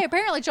about to say,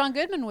 apparently John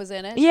Goodman was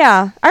in it.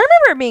 Yeah, I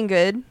remember it being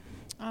good.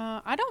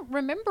 I don't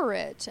remember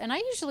it. And I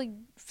usually,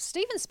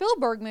 Steven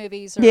Spielberg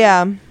movies are,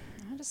 Yeah.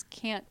 I just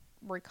can't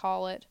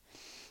recall it.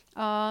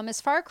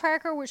 Miss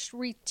Firecracker, which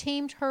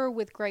reteamed her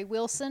with Gray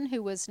Wilson,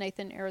 who was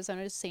Nathan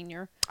Arizona's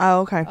senior. Oh,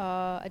 okay.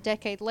 A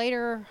decade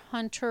later,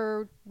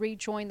 Hunter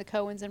rejoined the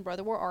Coens in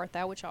Brother Where Art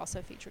Thou, which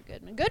also featured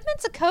Goodman.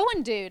 Goodman's a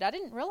Coen dude. I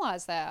didn't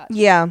realize that.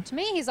 Yeah. To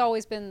me, he's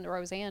always been the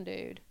Roseanne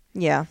dude.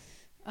 Yeah.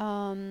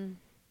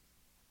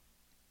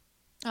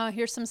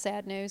 Here's some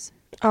sad news.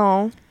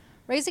 Oh.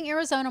 Raising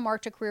Arizona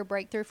marked a career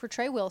breakthrough for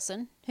Trey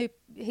Wilson, who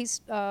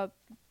he's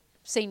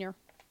senior.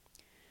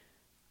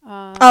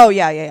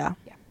 Yeah.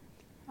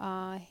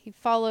 He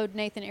followed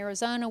Nathan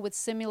Arizona with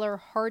similar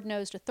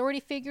hard-nosed authority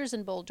figures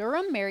in Bull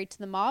Durham, Married to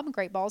the Mob, and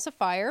Great Balls of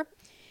Fire.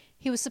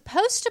 He was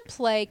supposed to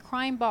play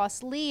crime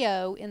boss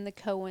Leo in the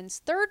Coens'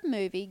 third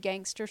movie,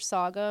 Gangster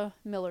Saga,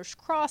 Miller's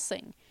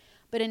Crossing.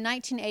 But in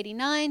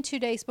 1989, 2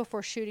 days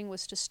before shooting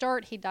was to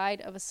start, he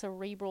died of a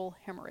cerebral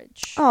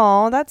hemorrhage.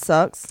 Oh, that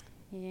sucks.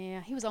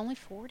 Yeah, he was only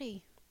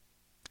 40.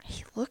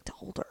 He looked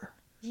older.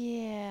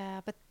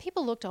 Yeah, but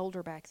people looked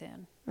older back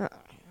then.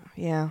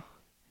 Yeah.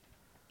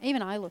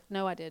 Even I looked.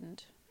 No, I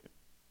didn't.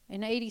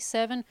 In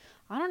 87,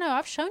 I don't know.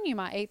 I've shown you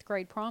my 8th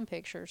grade prom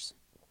pictures.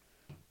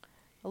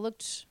 I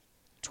looked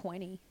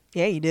 20.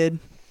 Yeah, you did.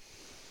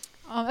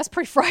 That's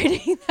pretty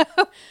frightening,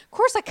 though. Of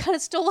course, I kind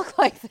of still look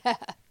like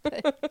that.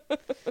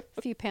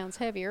 A few pounds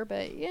heavier,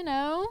 but,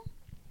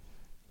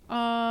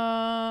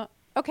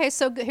 Okay,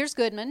 so here's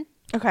Goodman.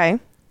 Okay.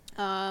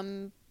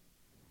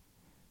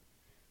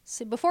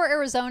 See, before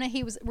Arizona,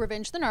 he was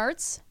Revenge the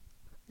Nerds.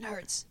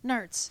 Nerds.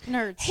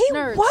 He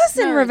was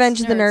in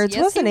Revenge of the Nerds,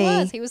 yes, wasn't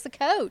he? He was the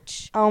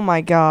coach. Oh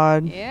my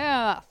God.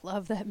 Yeah,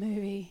 love that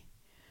movie.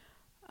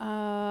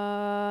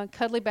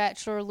 Cuddly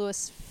bachelor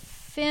Louis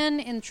Finn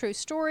in True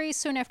Story.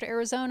 Soon after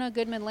Arizona,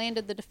 Goodman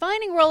landed the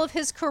defining role of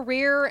his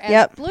career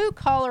as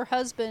blue-collar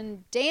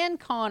husband Dan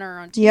Connor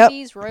on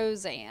TV's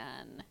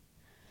Roseanne.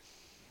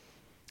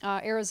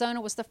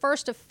 Arizona was the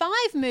first of 5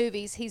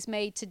 movies he's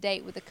made to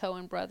date with the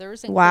Coen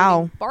brothers, including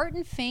Wow.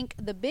 Barton Fink,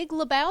 The Big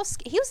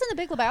Lebowski. He was in The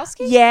Big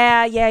Lebowski?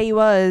 Yeah, he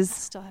was.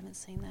 Still haven't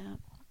seen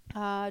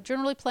that.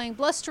 Generally playing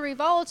blustery,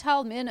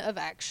 volatile men of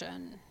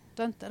action.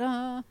 Dun,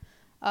 dun,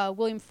 dun.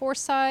 William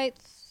Forsythe,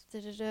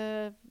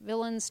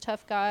 villains,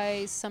 tough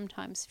guys,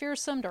 sometimes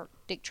fearsome.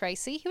 Dick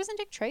Tracy. He was in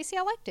Dick Tracy.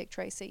 I like Dick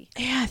Tracy.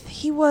 Yeah,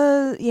 he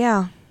was.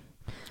 Yeah.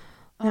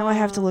 Now I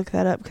have to look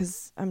that up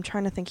because I'm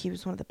trying to think he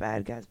was one of the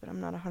bad guys, but I'm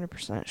not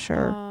 100%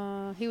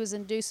 sure. He was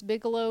in Deuce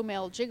Bigalow,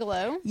 Male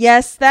Gigolo.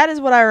 Yes, that is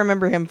what I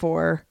remember him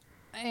for.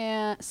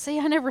 And see,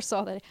 I never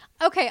saw that.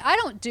 Okay, I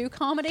don't do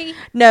comedy.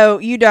 No,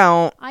 you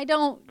don't. I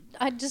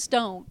just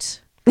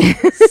don't.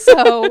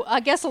 So I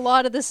guess a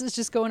lot of this is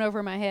just going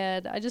over my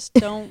head. I just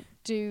don't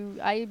do.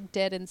 I'm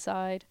dead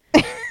inside.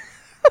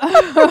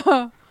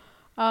 And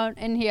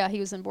yeah, he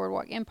was in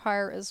Boardwalk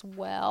Empire as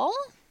well.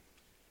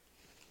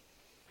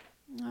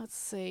 Let's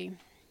see.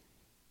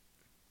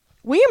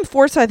 William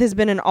Forsythe has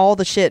been in all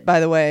the shit, by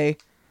the way.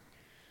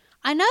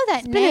 I know that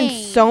He's name. been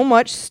in so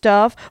much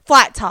stuff.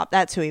 Flat Top,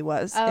 that's who he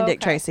was. Oh, and Dick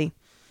okay. Tracy.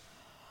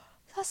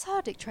 I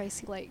saw Dick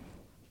Tracy like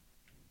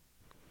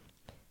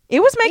It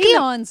was making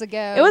eons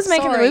ago. It was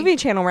making the Sorry. movie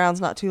channel rounds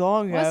not too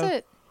long ago. Was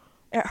it?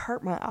 It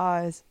hurt my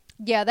eyes.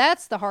 Yeah,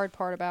 that's the hard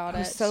part about It it.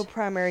 was so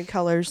primary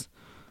colors.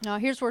 Now,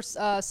 here's where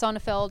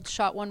Sonnenfeld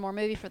shot one more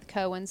movie for the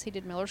Coens. He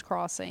did Miller's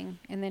Crossing,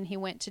 and then he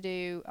went to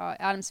do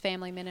Addams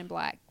Family, Men in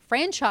Black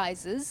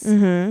franchises.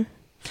 Mm-hmm.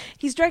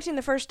 He's directing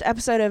the first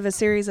episode of a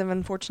series of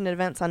unfortunate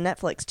events on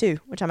Netflix, too,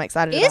 which I'm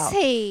excited about. Is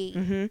he?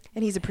 Mm-hmm.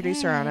 And he's a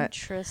producer on it.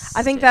 Interesting.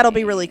 I think that'll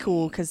be really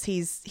cool because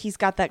he's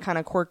got that kind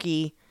of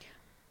quirky...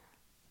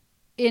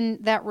 In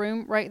that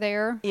room right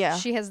there, Yeah.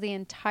 she has the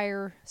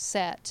entire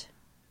set.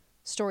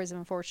 Stories of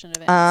Unfortunate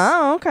Events.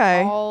 Oh,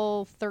 okay.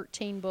 All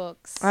 13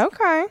 books.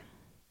 Okay.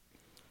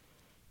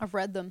 I've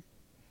read them.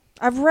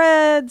 I've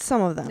read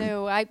some of them.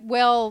 No,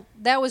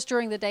 that was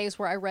during the days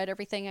where I read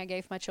everything I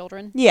gave my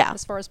children. Yeah.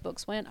 As far as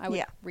books went, I would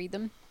Yeah. read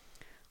them.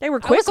 They were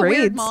I quick was a reads.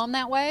 weird mom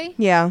that way.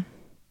 Yeah.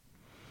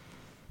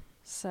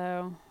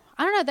 So,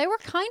 I don't know. They were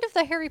kind of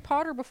the Harry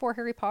Potter before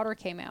Harry Potter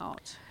came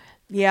out.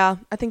 Yeah,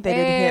 I think they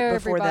did hit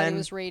before Everybody then.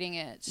 was reading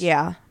it.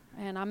 Yeah.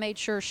 And I made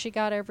sure she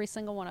got every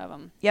single one of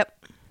them.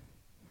 Yep.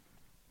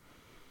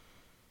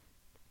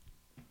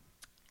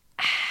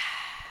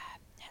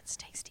 That's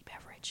tasty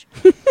beverage.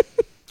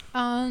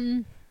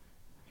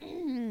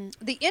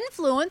 The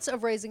influence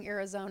of Raising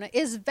Arizona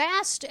is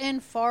vast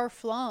and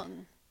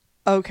far-flung.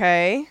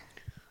 Okay.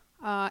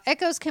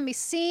 Echoes can be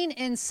seen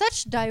in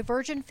such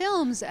divergent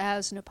films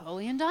as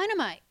Napoleon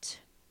Dynamite,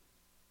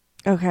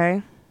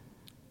 Okay.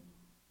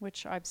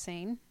 which I've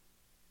seen.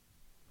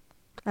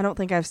 I don't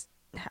think I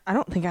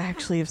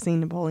actually have seen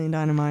Napoleon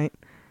Dynamite.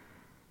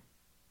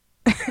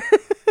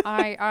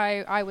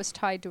 I was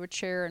tied to a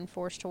chair and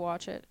forced to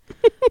watch it.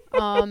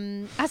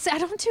 I said I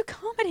don't do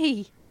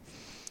comedy.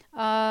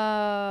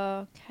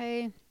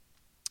 Okay.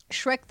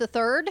 Shrek the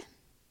Third.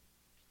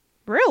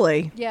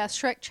 Really? Yeah,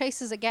 Shrek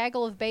chases a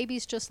gaggle of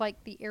babies just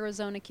like the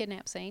Arizona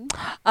kidnap scene.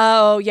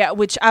 Oh, yeah,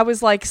 which I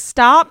was like,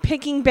 stop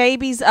picking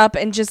babies up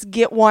and just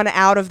get one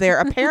out of there.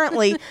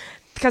 Apparently,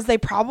 because they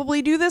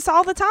probably do this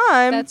all the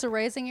time. That's a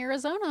Raising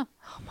Arizona.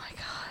 Oh my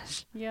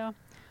gosh. Yeah.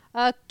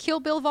 Kill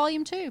Bill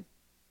Volume 2.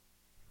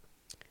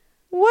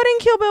 What in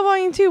Kill Bill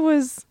Volume 2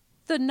 was...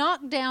 The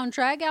knockdown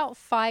drag-out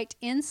fight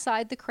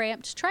inside the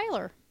cramped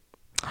trailer.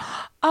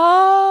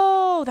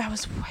 Oh, that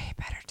was way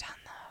better done,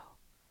 though.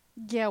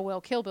 Yeah,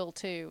 well, Kill Bill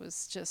 2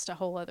 was just a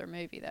whole other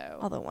movie, though.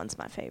 Although one's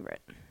my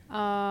favorite.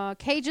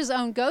 Cage's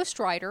own Ghost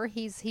Rider.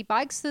 He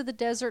bikes through the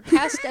desert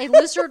past a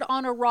lizard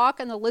on a rock,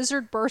 and the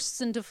lizard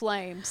bursts into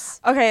flames.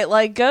 Okay,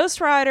 like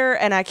Ghost Rider,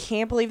 and I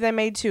can't believe they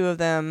made 2 of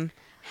them.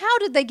 How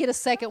did they get a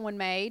second one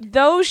made?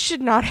 Those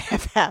should not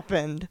have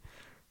happened.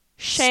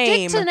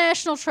 Shame. Stick to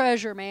National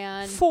Treasure,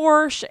 man.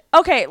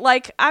 Okay,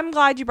 like, I'm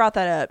glad you brought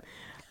that up.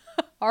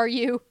 Are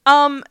you?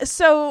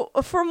 So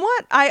from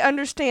what I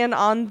understand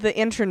on the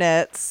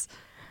internets,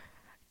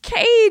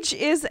 Cage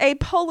is a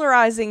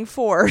polarizing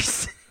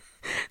force.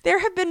 There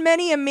have been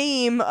many a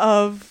meme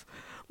of,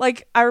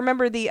 like, I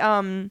remember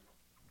the,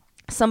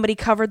 somebody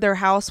covered their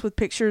house with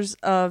pictures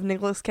of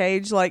Nicolas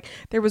Cage. Like,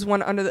 there was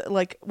one under the,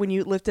 like, when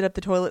you lifted up the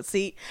toilet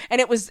seat,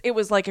 and it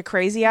was like a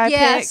crazy eye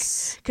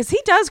Yes. pic. Because he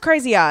does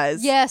crazy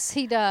eyes. Yes,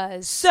 he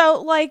does.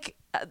 So, like,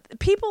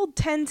 people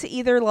tend to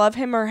either love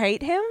him or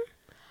hate him.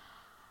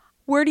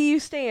 Where do you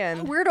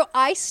stand? Where do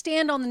I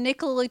stand on the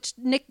Nicolas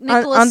Cage?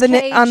 on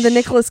the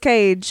Nicolas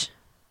Cage.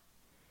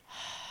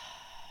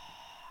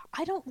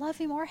 I don't love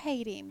him or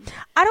hate him.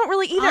 I don't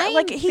really either. I'm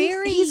Like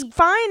he's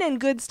fine and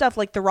good stuff.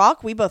 Like The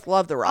Rock, we both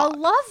love The Rock. I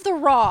love The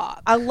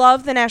Rock. I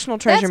love the National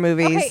Treasure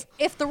movies. Okay,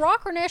 if The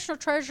Rock or National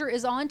Treasure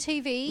is on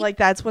TV, Like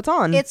that's what's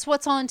on. it's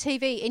what's on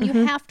TV, and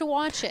you have to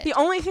watch it. The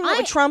only thing that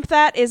would trump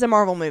that is a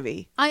Marvel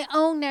movie. I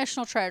own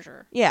National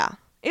Treasure, Yeah,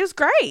 it was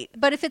great.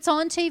 but if it's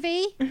on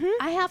TV,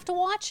 I have to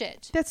watch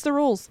it. That's the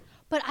rules.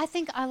 But I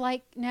think I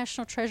like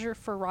National Treasure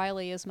for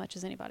Riley as much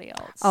as anybody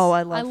else. Oh,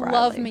 I love love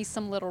Riley. me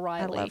some little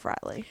Riley. I love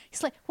Riley.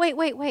 He's like,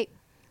 wait.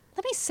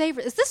 Let me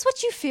savor. Is this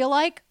what you feel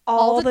like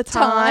all the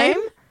time?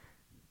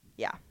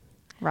 Yeah.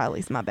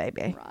 Riley's my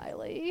baby.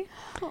 Riley.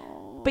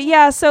 Aww. But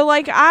yeah, so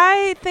like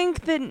I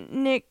think that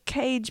Nick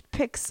Cage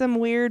picks some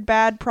weird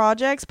bad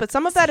projects, but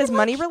some of that is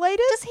money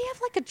related. Does he have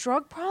like a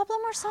drug problem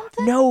or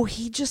something? No,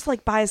 he just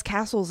like buys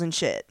castles and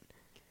shit.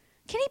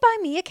 Can he buy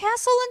me a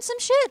castle and some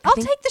shit? I'll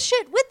take the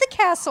shit with the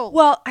castle.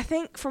 Well, I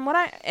think from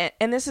what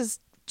and this is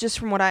just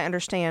from what I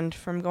understand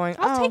from going,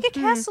 I'll take a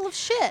castle of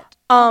shit.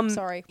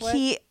 Sorry. What?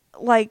 He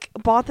like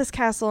bought this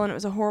castle and it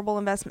was a horrible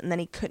investment, and then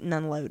he couldn't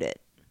unload it.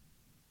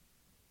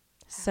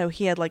 So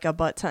he had like a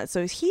butt ton.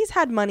 So he's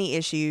had money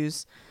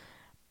issues,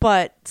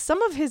 but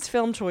some of his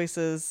film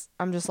choices,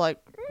 I'm just like,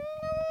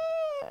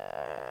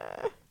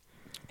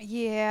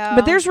 yeah.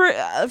 But there's,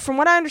 from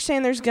what I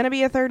understand, there's going to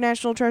be a third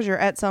National Treasure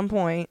at some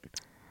point.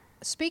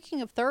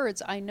 Speaking of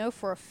thirds, I know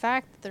for a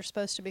fact that they're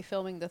supposed to be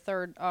filming the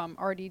third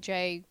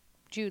RDJ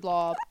Jude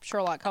Law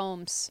Sherlock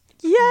Holmes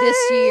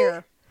this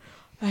year.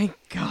 Thank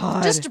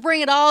God. Just to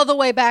bring it all the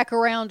way back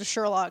around to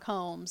Sherlock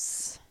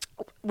Holmes.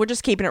 We're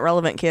just keeping it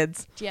relevant,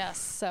 kids. Yes.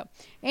 So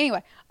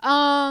anyway,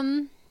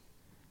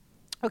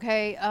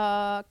 okay,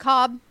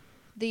 Cobb,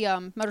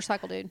 the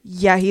motorcycle dude.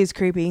 Yeah, he is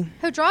creepy.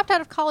 Who dropped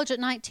out of college at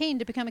 19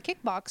 to become a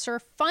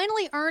kickboxer,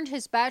 finally earned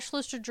his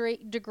bachelor's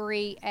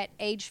degree at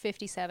age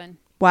 57.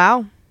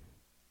 Wow.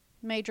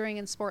 Majoring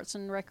in sports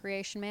and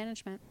recreation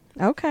management.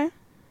 Okay.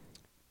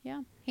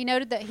 Yeah. He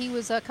noted that he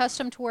was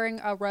accustomed to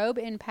wearing a robe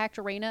in packed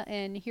arena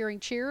and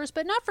hearing cheers,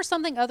 but not for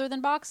something other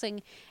than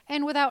boxing,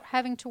 and without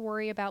having to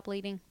worry about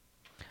bleeding.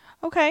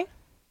 Okay.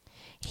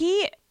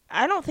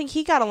 I don't think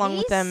he got along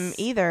with them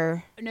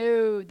either.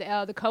 No,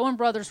 the Coen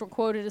brothers were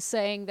quoted as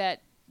saying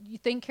that you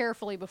think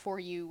carefully before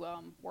you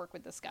work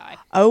with this guy.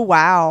 Oh,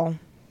 wow.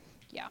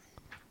 Yeah.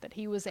 That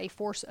he was a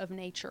force of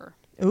nature.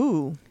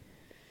 Ooh.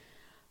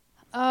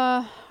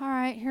 All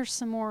right, here's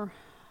some more.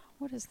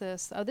 What is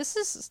this? Oh, this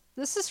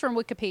is from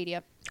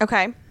Wikipedia.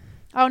 Okay.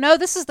 Oh no,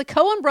 this is the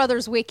Coen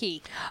Brothers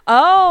wiki.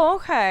 Oh,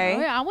 okay. Oh,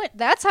 yeah,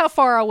 that's how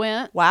far I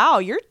went. Wow,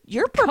 you're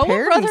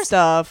prepared and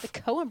stuff. The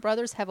Coen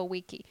Brothers have a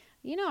wiki.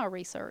 You know I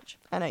research.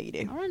 I know you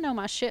do. I want to know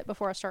my shit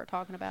before I start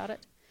talking about it.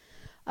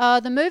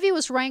 The movie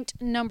was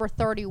ranked number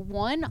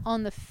 31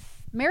 on the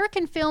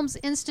American Films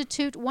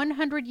Institute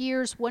 100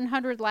 Years,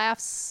 100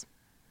 Laughs.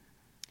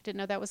 Didn't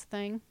know that was a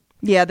thing.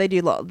 Yeah, they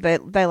do.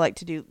 They like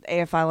to do.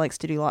 AFI likes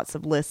to do lots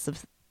of lists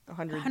of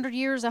 100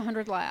 years,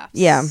 100 laughs.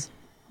 Yeah.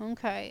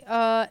 Okay.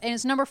 And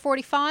it's number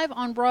 45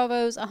 on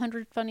Bravo's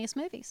 100 Funniest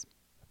Movies.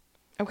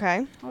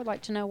 Okay. I would like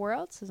to know where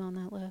else is on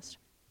that list.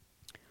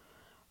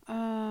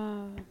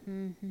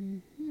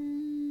 In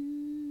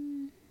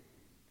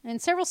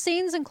several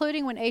scenes,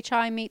 including when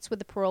H.I. meets with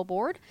the parole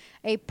board,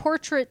 a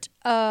portrait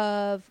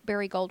of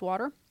Barry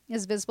Goldwater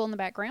is visible in the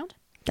background.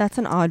 That's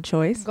an odd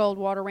choice.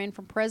 Goldwater ran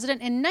for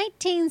president in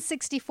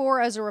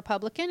 1964 as a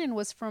Republican and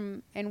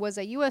was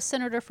a U.S.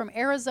 Senator from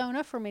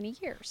Arizona for many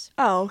years.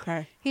 Oh,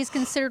 okay. He's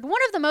considered one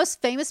of the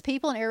most famous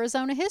people in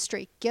Arizona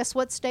history. Guess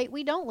what state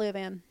we don't live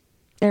in?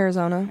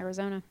 Arizona.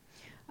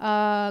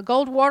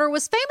 Goldwater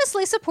was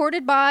famously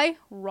supported by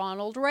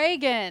Ronald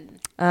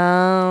Reagan.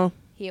 Oh.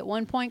 He at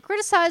one point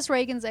criticized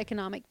Reagan's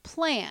economic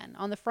plan.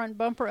 On the front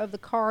bumper of the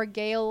car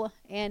Gale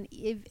and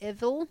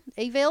Evil,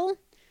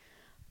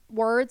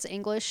 words,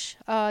 English,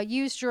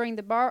 used during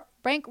the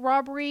bank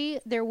robbery,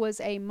 there was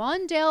a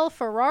Mondale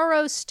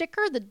Ferraro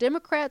sticker, the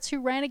Democrats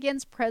who ran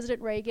against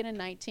President Reagan in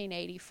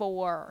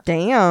 1984.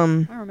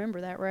 Damn. I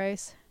remember that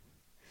race.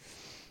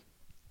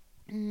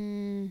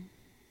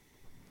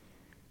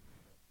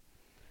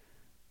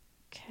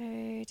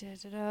 Okay,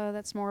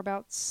 that's more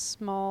about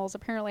Smalls.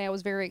 Apparently I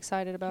was very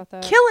excited about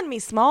that. Killing me,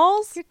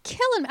 Smalls. You're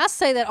killing me. I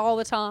say that all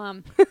the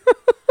time.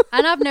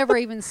 And I've never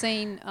even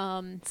seen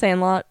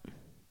Sandlot.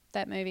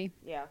 that movie.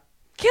 Yeah.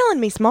 Killing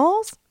me,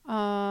 Smalls.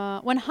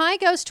 When High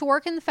goes to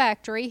work in the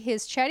factory,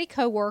 his chatty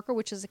coworker,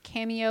 which is a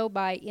cameo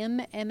by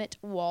M. Emmett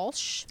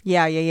Walsh.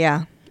 Yeah.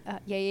 Yeah.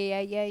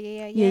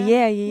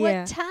 Yeah.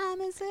 What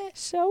time is it?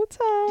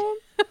 Showtime.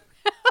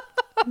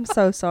 I'm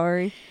so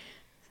sorry.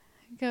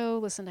 Go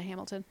listen to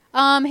Hamilton.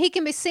 He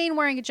can be seen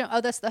wearing a jump.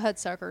 Oh, that's the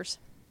Hudsuckers.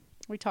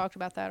 We talked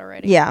about that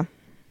already. Yeah.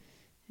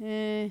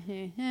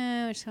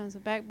 Which comes a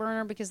back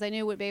burner because they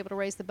knew we'd be able to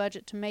raise the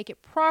budget to make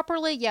it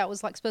properly. Yeah, it was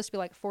supposed to be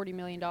like $40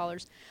 million.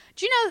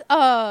 Do you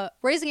know,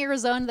 Raising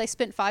Arizona, they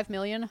spent $5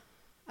 million.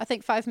 I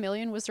think $5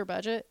 million was their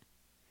budget.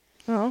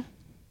 Oh.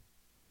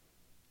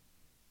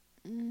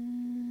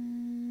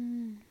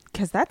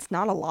 Because that's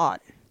not a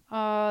lot.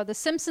 The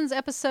Simpsons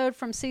episode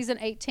from season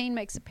 18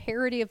 makes a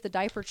parody of the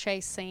diaper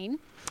chase scene.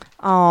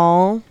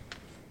 Oh.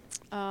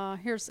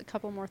 Here's a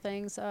couple more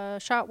things.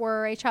 Shot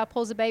where H.I.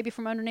 pulls a baby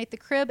from underneath the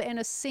crib, and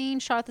a scene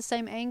shot at the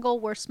same angle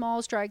where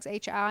Smalls drags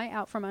H.I.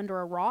 out from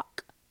under a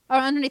rock. Or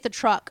underneath the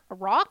truck. A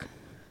rock?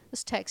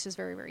 This text is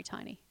very, very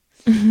tiny.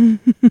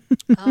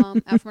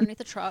 Out from underneath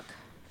the truck.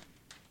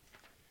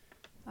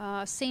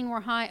 Scene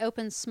where High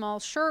opens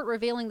Small's shirt,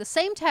 revealing the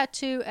same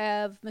tattoo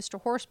of Mr.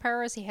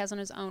 Horsepower as he has on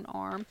his own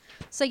arm.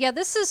 So, yeah,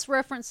 this is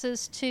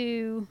references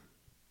to...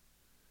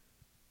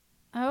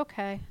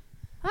 Okay.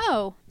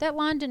 Oh, that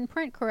line didn't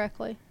print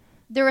correctly.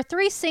 There are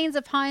 3 scenes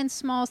of High and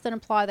Smalls that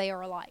imply they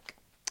are alike.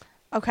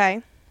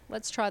 Okay.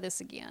 Let's try this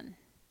again.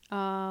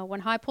 When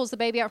High pulls the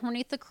baby out from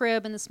underneath the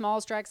crib and the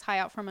Smalls drags High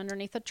out from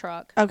underneath the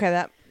truck. Okay,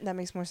 that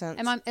makes more sense.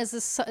 Is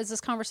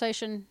this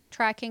conversation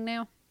tracking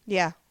now?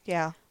 Yeah,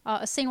 yeah.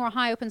 A scene where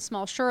High opens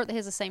Smalls' shirt that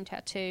has the same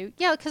tattoo.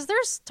 Yeah, because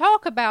there's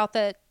talk about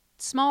that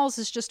Smalls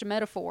is just a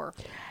metaphor.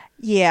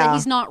 Yeah. That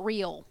he's not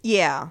real.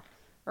 Yeah.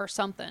 Or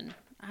something.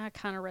 I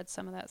kind of read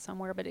some of that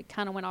somewhere, but it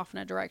kind of went off in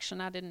a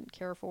direction I didn't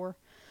care for.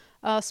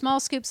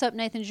 Smalls scoops up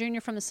Nathan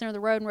Jr. from the center of the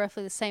road in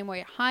roughly the same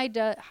way High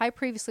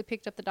previously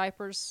picked up the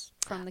diapers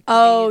from the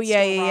convenience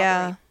store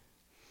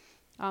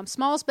robbery.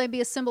 Smalls may be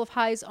a symbol of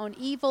High's own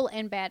evil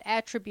and bad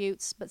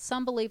attributes, but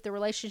some believe the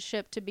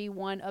relationship to be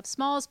one of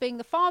Smalls being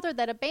the father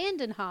that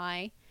abandoned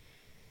High.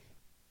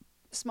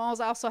 Smalls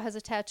also has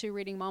a tattoo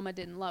reading "Mama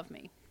didn't love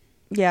me."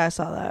 Yeah, I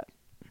saw that.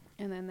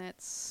 And then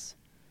that's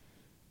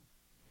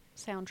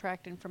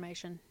soundtracked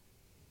information.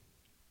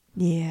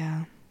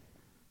 Yeah.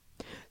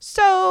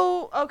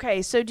 So,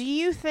 okay, so do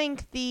you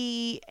think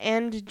the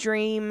end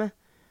dream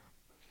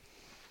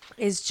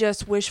is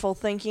just wishful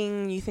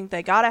thinking? You think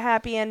they got a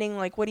happy ending?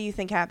 Like, what do you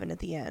think happened at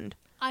the end?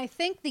 I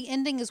think the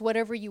ending is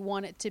whatever you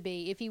want it to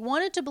be. If you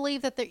wanted to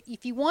believe that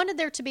if you wanted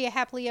there to be a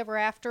happily ever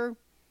after,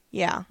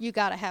 yeah, you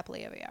got a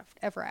happily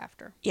ever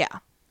after. Yeah.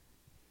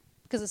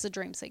 Because it's a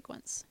dream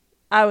sequence.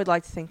 I would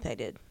like to think they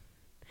did.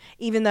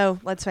 Even though,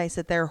 let's face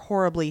it, they're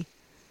horrible.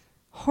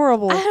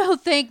 I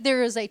don't think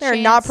there is a chance. They're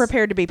not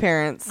prepared to be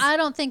parents. I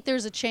don't think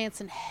there's a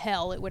chance in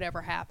hell it would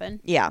ever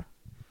happen. Yeah.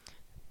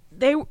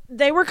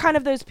 They were kind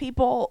of those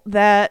people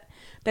that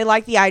they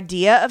like the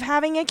idea of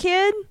having a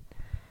kid,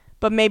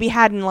 but maybe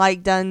hadn't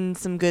like done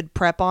some good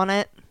prep on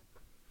it.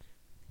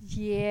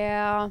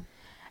 Yeah.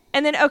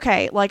 And then,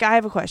 okay, like I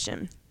have a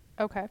question.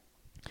 Okay.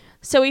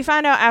 So we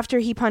find out after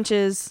he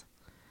punches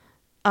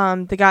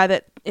the guy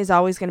that is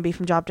always going to be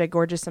from Drop Dead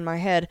Gorgeous in my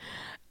head,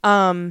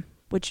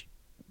 which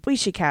we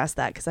should cast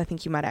that because I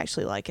think you might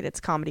actually like it. It's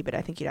comedy, but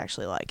I think you'd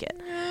actually like it.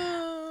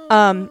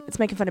 It's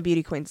making fun of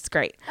beauty queens. It's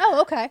great.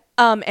 Oh, okay.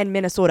 And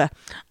Minnesota.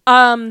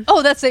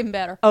 Oh, that's even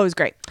better. Oh, it was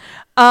great.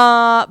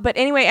 But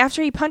anyway,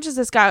 after he punches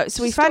this guy,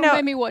 so we find out.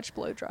 Made me watch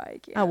Blow Dry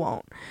again. I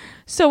won't.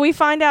 So we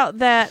find out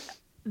that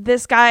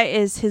this guy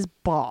is his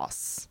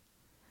boss.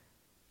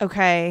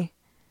 Okay.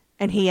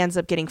 And he ends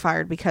up getting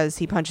fired because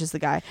he punches the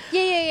guy.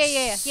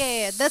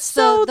 Yeah. That's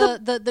so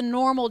the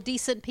normal,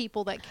 decent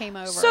people that came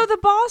over. So the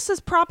boss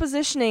is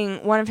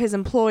propositioning one of his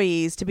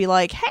employees to be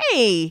like,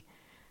 hey,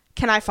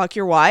 can I fuck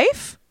your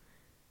wife?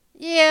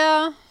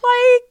 Yeah.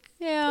 Like,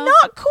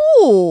 not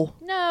cool.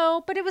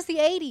 No, but it was the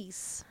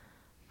 80s.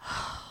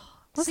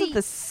 Was it the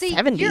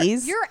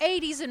 70s? Your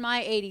 80s and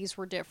my 80s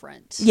were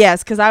different.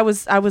 Yes, because I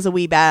was a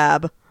wee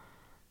bab.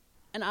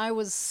 And I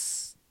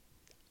was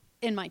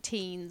in my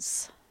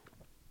teens.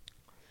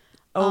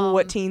 Oh,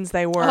 what teens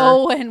they were.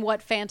 Oh, and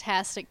what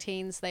fantastic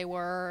teens they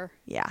were.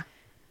 Yeah.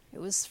 It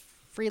was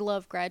Free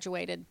Love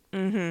graduated.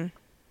 Mm-hmm.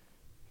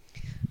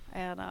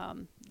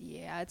 And,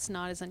 yeah, it's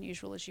not as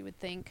unusual as you would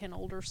think in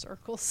older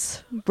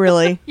circles.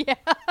 Really? Yeah.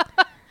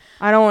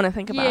 I don't want to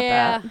think about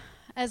that.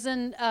 As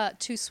in,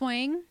 To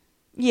Swing?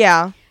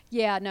 Yeah.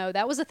 Yeah, no,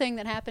 that was a thing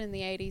that happened in the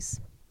 80s.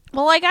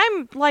 Well, like,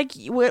 I'm, like,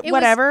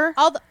 whatever.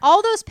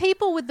 All those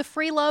people with the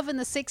free love in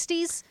the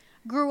 60s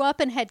grew up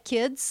and had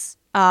kids.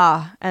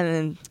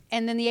 And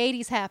then the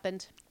 80s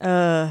happened.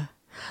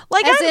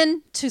 Like, as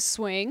in, To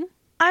Swing.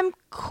 I'm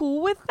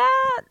cool with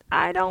that.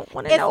 I don't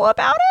want to know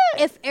about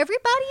it. If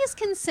everybody is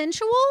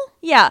consensual.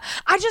 Yeah.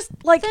 I just,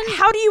 like,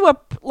 how do you,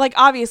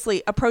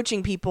 obviously,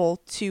 approaching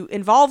people to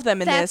involve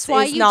them in this is not.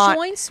 That's why you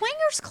join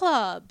swingers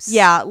clubs.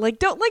 Yeah. Like,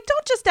 don't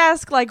just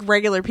ask, like,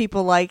 regular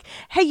people, like,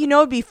 hey,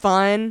 it'd be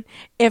fun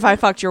if I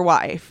fucked your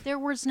wife. There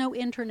was no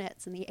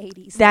internets in the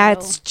 80s.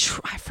 That's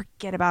true. I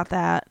forget about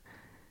that.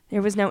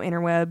 There was no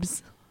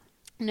interwebs.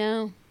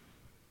 No.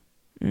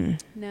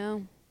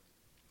 No.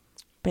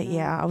 But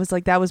yeah, I was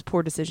like, that was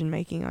poor decision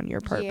making on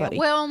your part, buddy.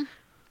 Well,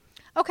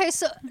 okay,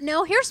 so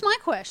now here's my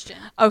question.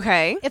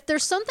 Okay. If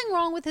there's something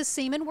wrong with his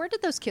semen, where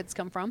did those kids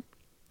come from?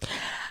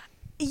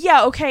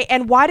 Yeah, okay,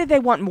 and why did they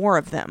want more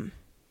of them?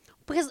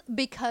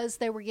 Because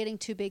they were getting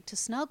too big to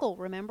snuggle,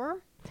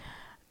 remember?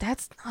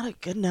 That's not a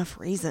good enough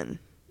reason.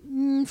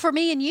 For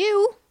me and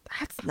you.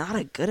 That's not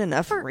a good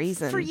enough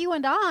reason. For you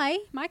and I,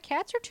 my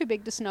cats are too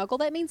big to snuggle.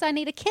 That means I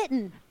need a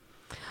kitten.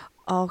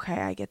 Okay,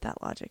 I get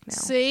that logic now.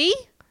 See?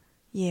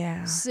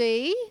 Yeah.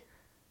 See?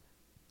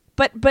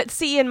 But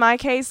see, in my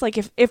case, like,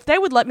 if they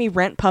would let me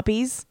rent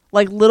puppies,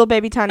 like little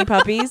baby tiny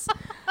puppies,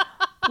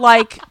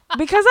 like,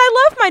 because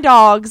I love my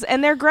dogs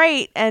and they're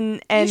great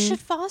and you should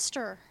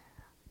foster.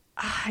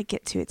 I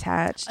get too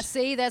attached.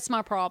 See, that's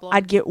my problem.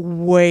 I'd get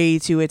way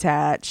too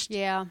attached.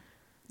 Yeah.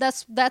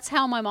 That's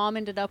how my mom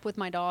ended up with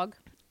my dog.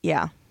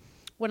 Yeah.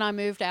 When I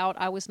moved out,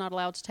 I was not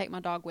allowed to take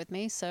my dog with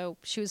me, so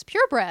she was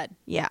purebred.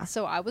 Yeah.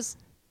 So I was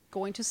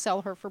going to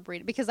sell her for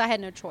breeding because I had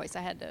no choice.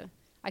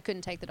 I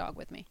couldn't take the dog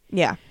with me.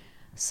 Yeah.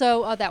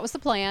 So that was the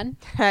plan.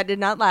 That did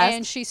not last.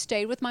 And she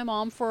stayed with my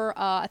mom for,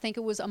 I think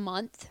it was a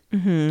month,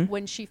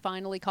 when she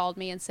finally called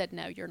me and said,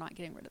 no, you're not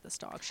getting rid of this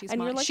dog. She's and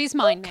mine. you're like, She's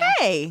mine now.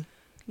 Okay.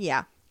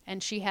 Yeah.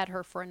 And she had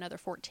her for another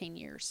 14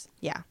 years.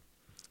 Yeah.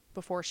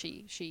 Before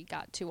she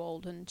got too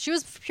old. And she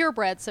was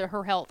purebred, so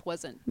her health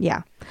wasn't.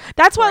 Yeah.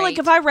 That's why, like, Great.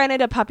 if I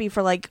rented a puppy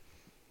for, like,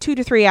 2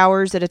 to 3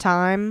 hours at a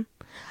time,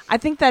 I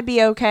think that'd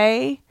be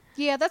okay.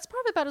 Yeah, that's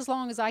probably about as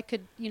long as I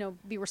could,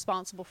 be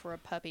responsible for a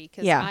puppy.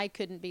 Because Yeah. I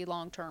couldn't be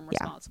long-term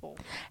responsible.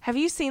 Have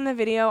you seen the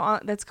video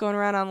that's going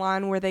around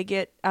online where they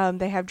get,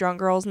 they have drunk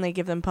girls and they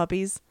give them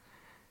puppies?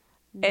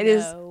 It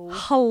is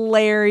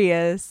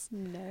hilarious.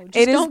 No, just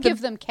It is don't the-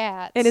 give them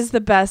cats. It is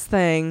the best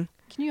thing.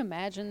 Can you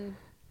imagine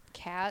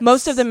cats?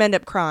 Most of them end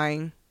up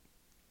crying.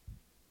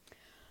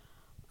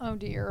 Oh,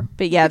 dear.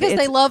 But yeah, because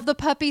they love the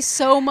puppy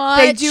so much.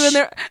 They do,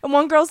 and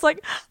one girl's like,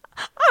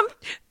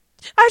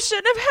 I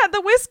shouldn't have had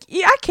the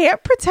whiskey. I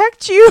can't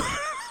protect you.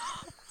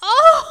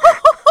 Oh!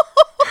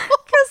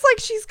 Because, like,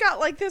 she's got,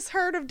 like, this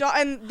herd of dogs,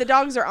 and the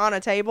dogs are on a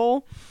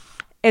table.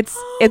 It's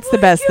the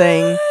best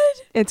thing.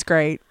 It's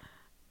great.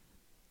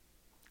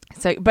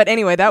 So, but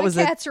anyway, that was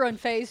cats are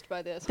unfazed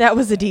by this. that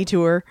was a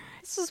detour.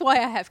 This is why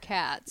I have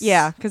cats.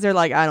 Yeah, because they're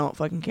like, I don't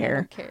fucking I care.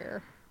 don't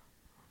care.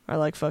 Or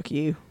like, fuck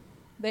you.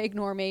 They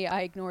ignore me.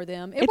 I ignore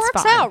them. It It's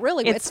works fine. out,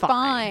 really. It's It's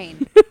fine.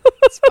 fine.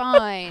 It's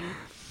fine.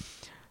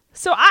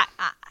 So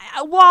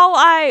while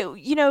I,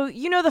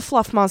 the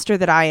fluff monster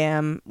that I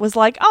am, was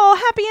like,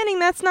 oh, happy ending,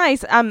 that's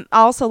nice. I'm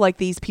also like,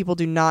 these people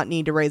do not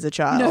need to raise a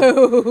child.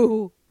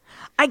 No.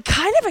 I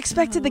kind of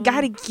expected the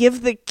guy to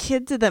give the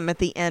kid to them at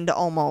the end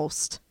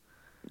almost.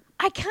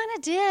 I kind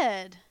of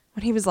did.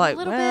 When he was like, a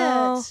little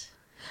well, bit.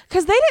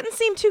 because they didn't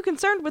seem too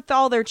concerned with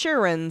all their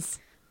childrens.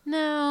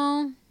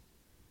 No.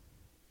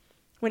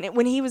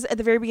 When he was at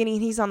the very beginning,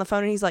 he's on the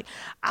phone and he's like,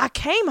 I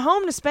came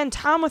home to spend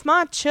time with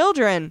my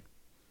children.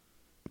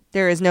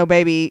 There is no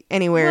baby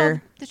anywhere.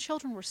 Well, the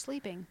children were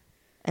sleeping.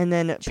 And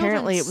then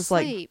apparently it was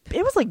sleep.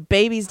 like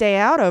baby's day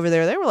out over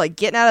there. They were like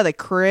getting out of the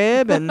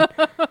crib and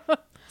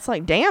it's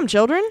like, damn,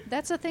 children.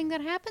 That's a thing that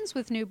happens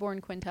with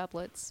newborn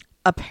quintuplets.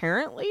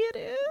 Apparently it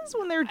is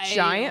when they're I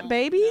giant don't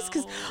babies.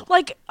 Because, know.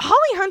 like, Holly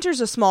Hunter's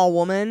a small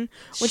woman.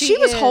 When she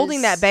was holding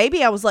is. that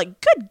baby, I was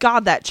like, good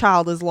God, that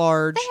child is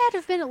large. They had to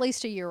have been at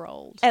least a year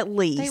old. At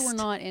least. They were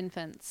not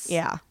infants.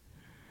 Yeah.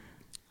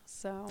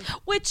 So.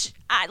 Which,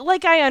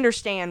 I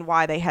understand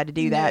why they had to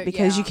do that. No,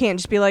 Because yeah. you can't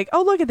just be like,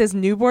 oh, look at this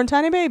newborn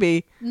tiny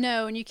baby.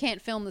 No, and you can't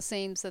film the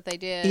scenes that they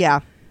did. Yeah.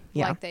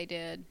 Like they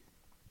did.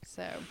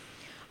 So.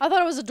 I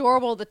thought it was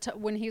adorable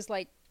when he's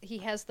like, he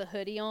has the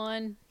hoodie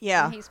on.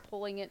 Yeah. And he's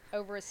pulling it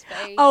over his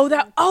face.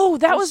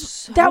 That was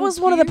so that was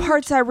one of the cute.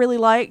 parts I really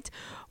liked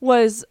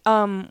was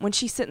when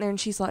she's sitting there and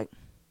she's like,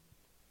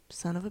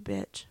 son of a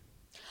bitch.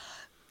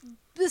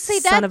 But see,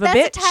 Son of a that's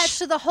bitch. attached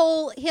to the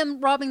whole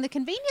him robbing the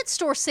convenience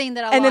store scene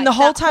that I And then the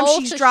liked. whole That time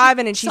she's just-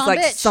 driving and she's son like,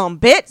 bitch. some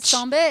bitch.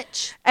 Some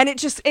bitch. And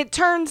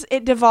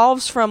it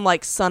devolves from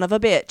like son of a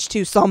bitch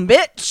to some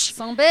bitch.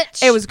 Some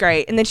bitch. It was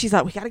great. And then she's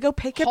like, we got to go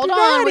pick up Hold your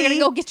on, daddy. we're gonna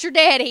go get your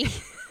daddy.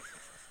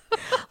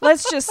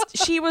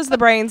 She was the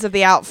brains of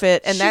the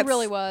outfit. And She that's,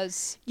 really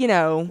was.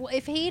 well,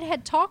 if he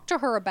had talked to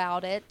her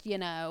about it,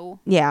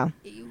 yeah.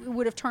 it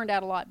would have turned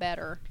out a lot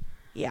better.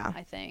 Yeah.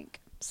 I think.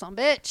 Some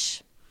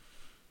bitch.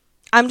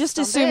 I'm just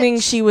Some assuming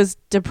bitch. she was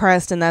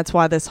depressed and that's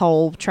why this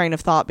whole train of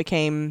thought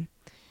became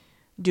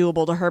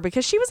doable to her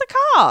because she was a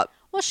cop.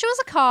 Well, she was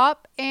a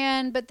cop,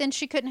 but then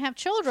she couldn't have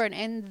children,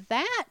 and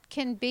that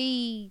can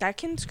be That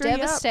can screw you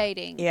up.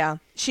 devastating. Yeah,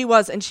 she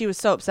was, and she was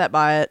so upset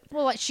by it.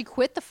 Well, like she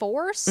quit the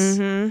force.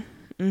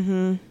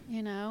 Mm-hmm.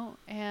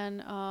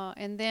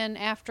 And then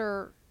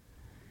after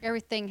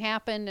everything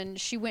happened, and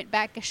she got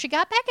back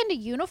into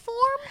uniform.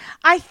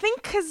 I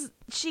think because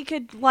she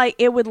could,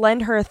 it would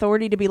lend her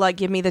authority to be like,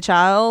 give me the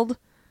child.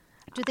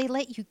 Do they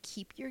let you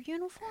keep your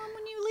uniform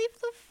when you leave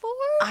the force?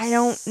 I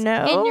don't know.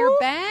 And your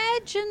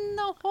badge and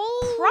the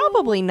whole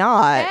Probably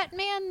not.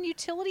 Batman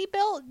utility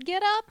belt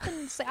get up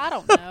and say, I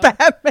don't know.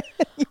 Batman.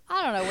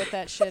 I don't know what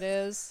that shit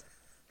is.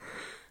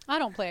 I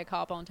don't play a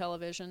cop on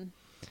television.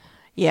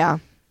 Yeah.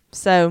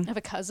 So I have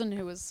a cousin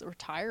who was a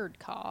retired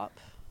cop.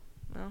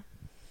 you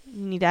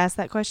need to ask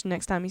that question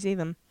next time you see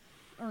them.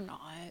 Or not.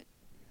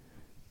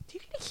 Do you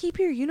get to keep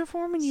your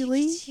uniform when you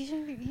leave?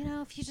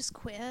 If you just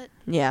quit,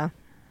 Yeah.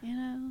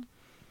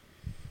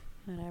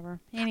 whatever.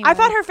 Anyway. I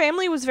thought her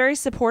family was very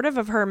supportive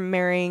of her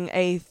marrying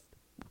a,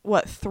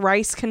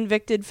 thrice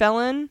convicted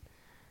felon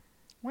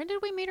When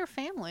did we meet her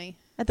family?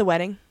 at the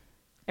wedding.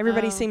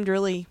 Everybody Oh. seemed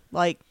really,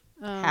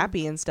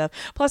 happy and stuff.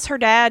 Plus, her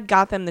dad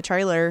got them the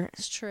trailer.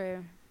 It's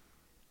true.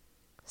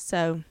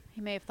 So,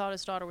 He may have thought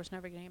his daughter was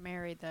never going to get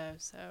married, though,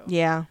 so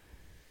yeah.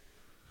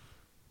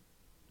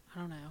 I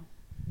don't know.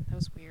 That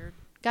was weird.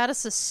 Got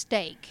us a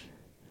steak,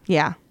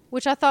 Yeah.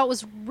 which I thought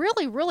was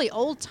really, really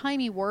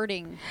old-timey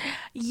wording.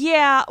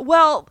 Yeah.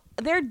 Well,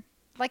 they're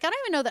Like, I don't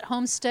even know that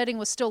homesteading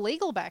was still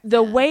legal back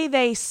the then. way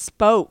they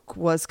spoke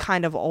was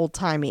kind of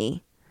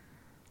old-timey.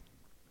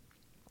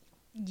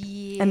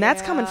 Yeah. And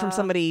that's coming from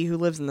somebody who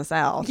lives in the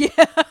South. Yeah.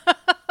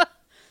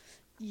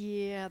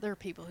 Yeah, there are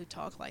people who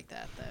talk like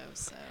that though.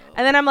 So.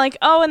 And then I'm like,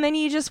 oh, and then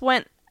you just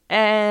went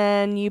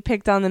and you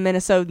picked on the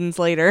Minnesotans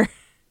later.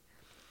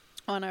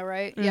 Oh no,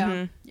 right? Mhm.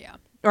 Yeah, yeah.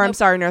 Or I'm Nope.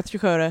 sorry, North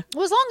Dakota.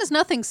 Well, as long as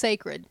nothing's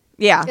sacred,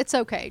 Yeah. it's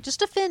okay.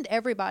 Just offend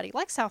everybody,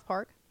 like South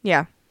Park.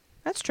 Yeah.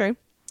 That's true.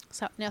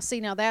 So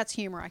now that's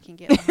humor I can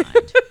get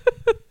behind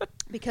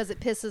because it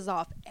pisses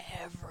off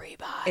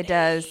everybody. It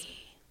does.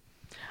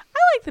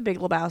 I like The Big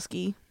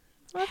Lebowski.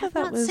 I have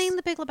not seen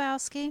The Big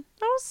Lebowski.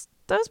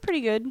 That was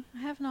pretty good.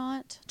 I have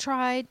not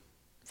tried,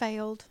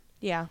 failed.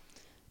 Yeah.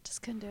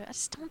 Just couldn't do it. I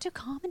just don't do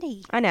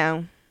comedy. I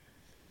know.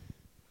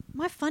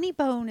 My funny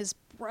bone is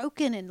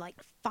broken in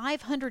like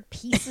 500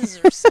 pieces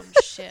or some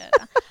shit.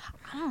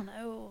 I don't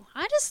know.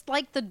 I just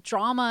like the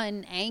drama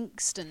and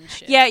angst and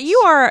shit. Yeah, you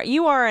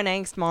are an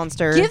angst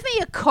monster. Give me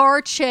a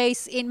car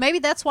chase in. Maybe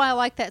that's why I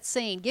like that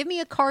scene. Give me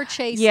a car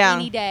chase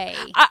any day.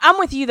 I'm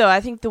with you though. I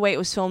think the way it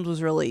was filmed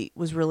was really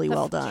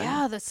well done.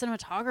 Yeah, the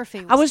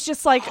cinematography. I was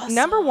just like, awesome.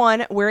 number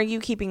one, where are you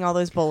keeping all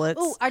those bullets?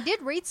 Oh, I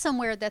did read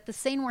somewhere that the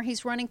scene where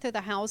he's running through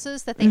the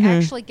houses, that they Mm-hmm.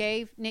 actually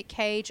gave Nick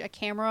Cage a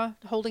camera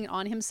holding it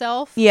on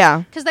himself.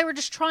 Yeah, Because they were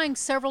just trying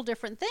several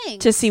different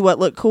things. to see what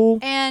looked cool.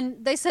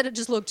 And they said it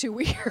just looked too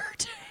weird.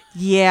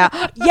 Yeah,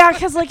 yeah,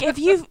 because like if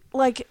you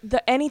like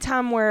any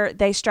time where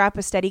they strap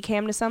a steady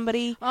cam to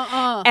somebody and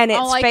I don't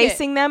it's like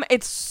facing them,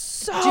 it's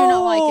so Do not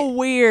like it.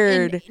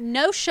 weird. In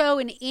no show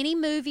in any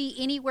movie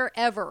anywhere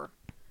ever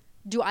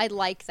do I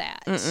like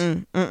that.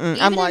 Mm-mm. Even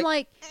I'm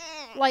in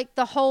like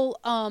the whole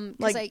because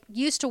Like- I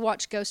used to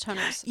watch Ghost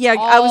Hunters. Yeah,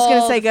 I was gonna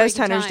all say the Ghost freaking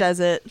Hunters time. does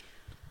it.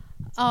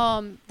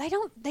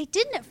 They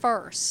didn't at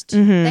 1st.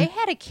 Mm-hmm. They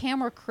had a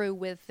camera crew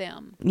with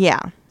them Yeah,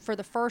 for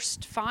the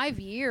first 5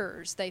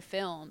 years they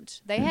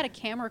filmed. They had a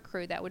camera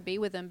crew that would be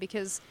with them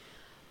because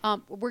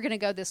we're going to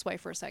go this way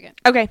for a second.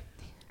 okay,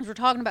 'Cause we're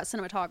talking about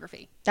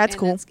cinematography. That's and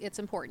cool. It's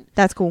important.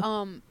 that's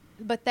cool.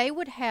 But they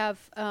would have,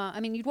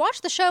 you'd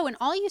watch the show and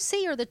all you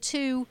see are the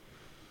two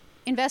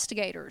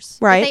investigators.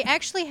 But Right. they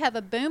actually have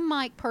a boom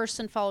mic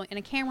person following and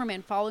a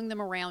cameraman following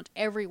them around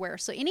everywhere.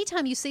 So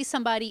anytime you see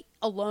somebody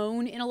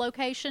alone in a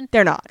location,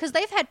 They're not. because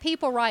they've had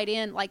people write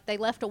in, like they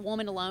left a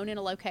woman alone in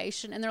a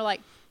location and they're like,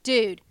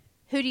 dude,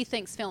 who do you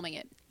think's filming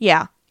it?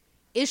 Yeah,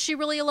 Is she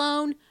really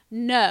alone?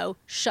 No.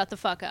 Shut the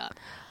fuck up.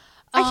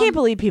 I can't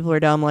believe people are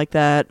dumb like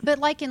that. But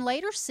like in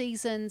later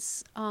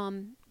seasons,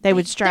 They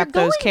would strap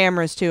they're those going-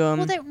 cameras to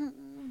them. Well,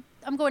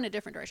 I'm going a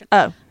different direction.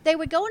 Oh, They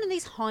would go into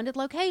these haunted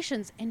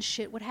locations and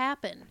shit would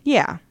happen.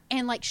 yeah.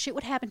 And like shit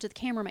would happen to the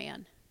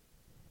cameraman.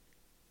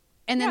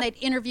 And then they'd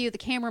interview the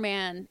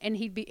cameraman and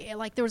he'd be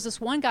like, there was this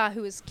one guy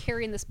who was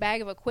carrying this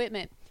bag of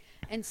equipment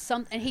and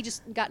he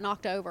just got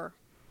knocked over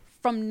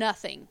from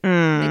nothing. They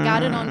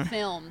got it on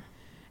film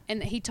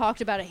and he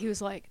talked about it. He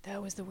was like,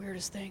 that was the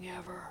weirdest thing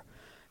ever.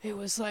 It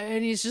was like,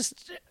 and he's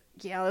just,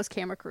 yeah, those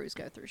camera crews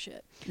go through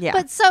shit. Yeah.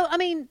 But so,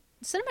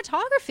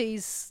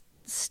 cinematography's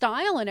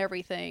style and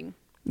everything.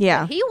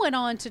 Yeah. He went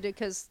on to do,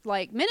 because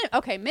like Men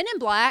in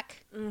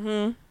Black,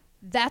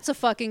 that's a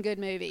fucking good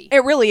movie.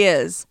 It really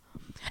is.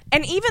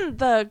 And even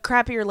the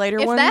crappier later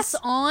If ones. that's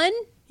on,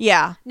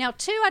 yeah. now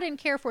 2 I didn't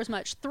care for as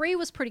much. 3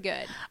 was pretty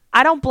good.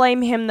 I don't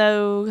blame him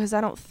though, because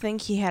I don't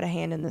think he had a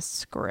hand in the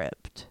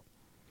script.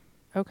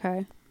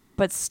 Okay.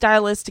 But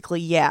stylistically,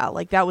 yeah,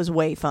 like that was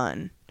way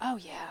fun. Oh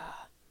yeah.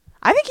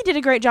 I think he did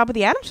a great job with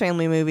the Addams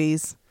Family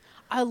movies.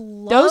 I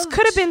love Those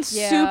could have been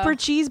super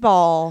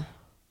cheeseball.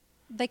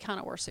 They kind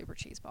of were super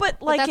cheeseball,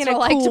 But, like, that's in a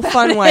what I liked cool, about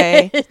fun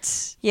way.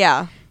 it.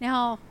 Yeah.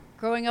 Now,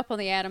 growing up on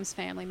the Addams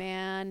Family,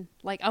 man,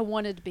 like I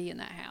wanted to be in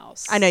that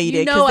house. I know you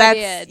did, 'cause know I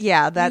that's- did.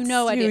 yeah, that's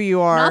I who did. you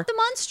are. Not the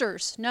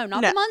Munsters. No,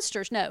 not No. the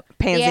Munsters. No,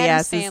 Pansy the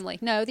Addams asses. Family.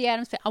 No, the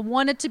Addams Family. I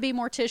wanted to be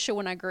Morticia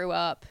when I grew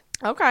up.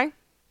 Okay.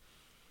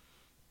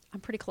 I'm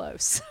pretty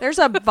close. There's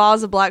a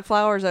vase of black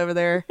flowers over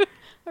there.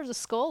 There's a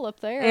skull up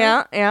there.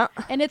 Yeah, yeah,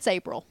 And it's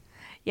April.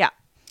 yeah.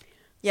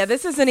 Yeah,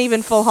 this isn't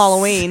even full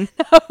Halloween.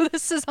 No,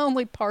 this is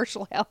only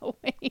partial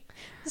Halloween.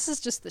 This is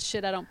just the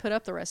shit I don't put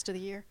up the rest of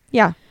the year.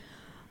 Yeah.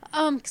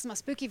 Because my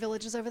spooky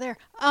village is over there.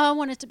 I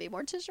wanted to be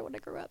Morticia when I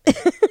grew up.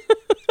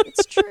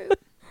 It's true.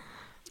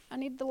 I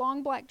need the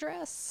long black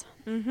dress.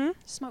 Mm-hmm.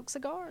 Smoke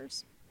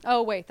cigars.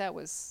 Oh, wait, that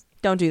was...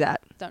 Don't do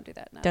that. Don't do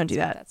that. No, Don't do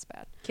that's that. bad. That's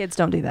bad. Kids,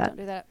 don't do that. Don't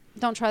do that.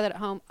 Don't try that at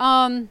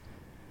home.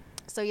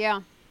 So,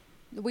 yeah.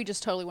 We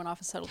just totally went off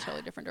a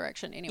totally different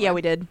direction. Anyway. Yeah,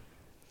 we did.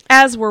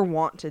 As we're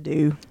wont to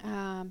do.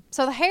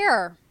 So the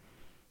hair.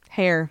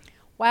 Hair.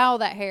 Wow,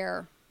 that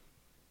hair.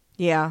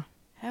 Yeah.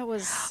 That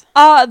was...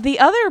 The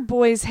other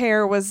boy's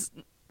hair was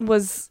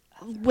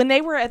when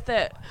they were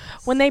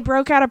when they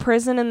broke out of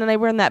prison and then they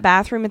were in that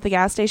bathroom at the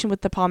gas station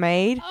with the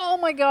pomade. Oh,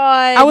 my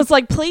God. I was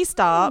like, please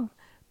stop.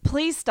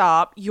 Please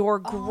stop. You're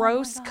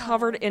gross, God.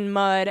 covered in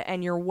mud,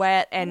 and you're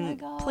wet, and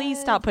please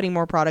God. stop putting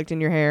more product in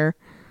your hair.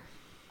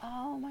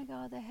 Oh, my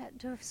God. They had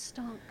to have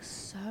stunk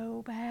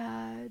so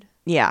bad.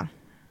 Yeah.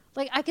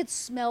 Like, I could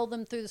smell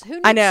them through this. Who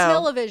needs I know.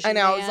 smell-o-vision, I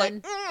know.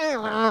 man?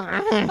 I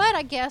was like, But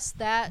I guess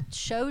that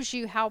shows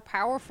you how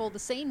powerful the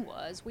scene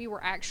was. We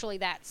were actually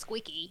that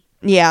squeaky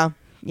yeah.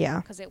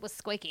 Yeah. because it was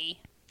squeaky.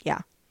 Yeah.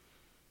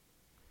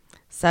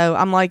 So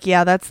I'm like,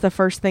 yeah, that's the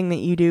first thing that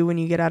you do when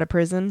you get out of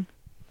prison.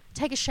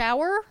 Take a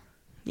shower?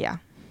 Yeah.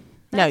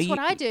 That's no, what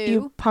I do.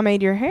 You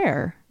pomade your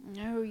hair.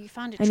 No, you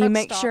find a And truck you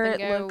make stop sure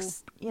and it go,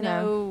 looks, you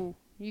no, know.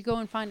 you go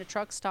and find a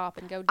truck stop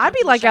and go. I'd be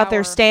jump in the like out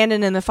there shower.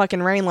 standing in the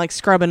fucking rain, like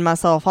scrubbing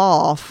myself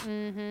off.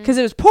 Mhm. Because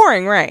it was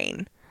pouring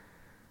rain.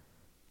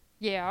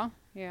 Yeah,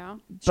 yeah.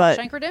 But-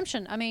 Shawshank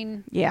Redemption. I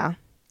mean, Yeah.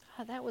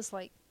 God, that was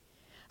like.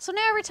 So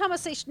now every time I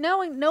see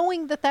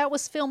knowing that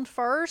was filmed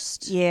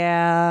first,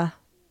 Yeah.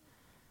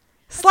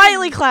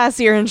 Slightly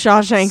classier in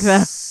Shawshank,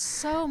 though.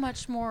 so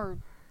much more.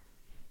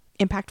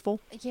 Impactful.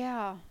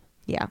 Yeah,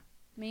 Yeah.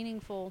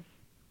 meaningful.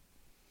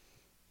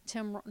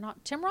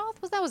 Not Tim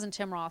Roth? Wasn't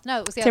Tim Roth? No,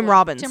 it was the Tim other one.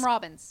 Robbins. Tim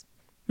Robbins.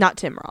 Not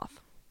Tim Roth.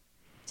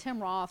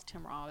 Tim Roth,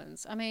 Tim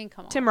Robbins. I mean,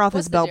 come on. Tim Roth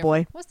What's is the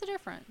Bellboy. What's the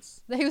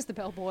difference? He was the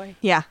bellboy.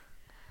 Yeah.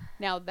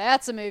 Now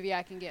that's a movie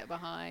I can get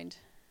behind.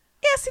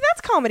 Yeah, see, that's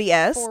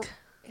comedy-esque.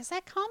 Is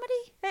that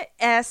comedy?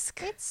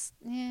 Esque. It's,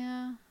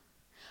 yeah.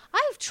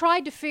 I've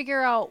tried to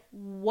figure out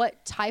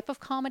what type of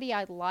comedy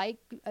I like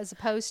as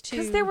opposed to.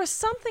 Because there was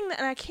something that,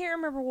 and I can't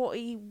remember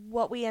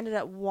what we ended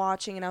up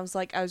watching, and I was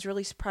like, I was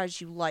really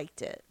surprised you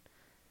liked it.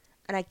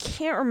 And I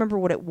can't remember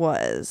what it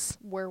was.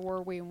 Where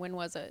were we and when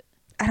was it?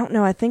 I don't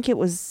know. I think it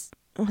was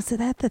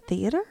it at the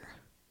theater?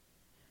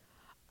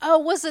 Oh,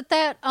 was it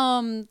that,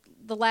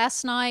 the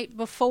last night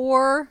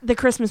before The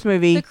Christmas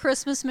movie. the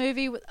Christmas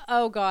movie?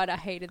 Oh, God, I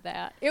hated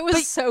that. It was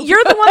But so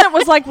you're good. the one that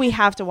was like, we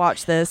have to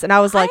watch this. And I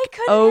was like, I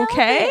couldn't help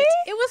okay.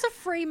 It was a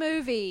free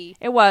movie.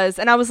 It was.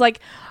 And I was like,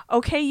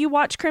 okay, you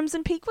watch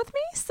Crimson Peak with me?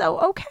 So,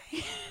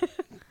 okay.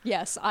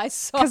 Yes, I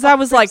saw. Because I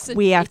was like, Crimson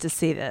we have Peak. to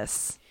see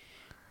this.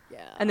 Yeah.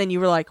 And then you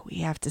were like, we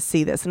have to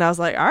see this. And I was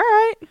like, all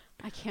right.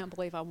 I can't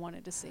believe I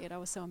wanted to see it. I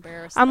was so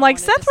embarrassed. I'm that I like,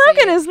 wanted Seth to see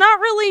Rogen it. is not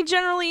really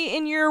generally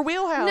in your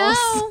wheelhouse.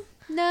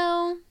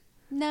 No,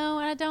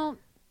 and I don't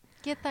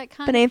get that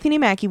kind But of. Anthony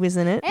Mackie was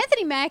in it.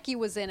 Anthony Mackie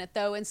was in it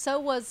though, and so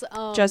was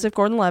Joseph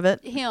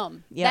Gordon-Levitt.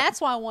 him. Yep. That's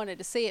why I wanted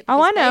to see it. Oh,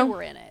 Because I know. They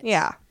were in it.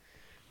 Yeah.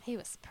 He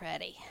was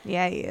pretty.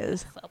 Yeah, he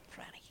is. So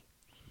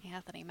pretty.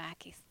 Anthony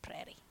Mackie's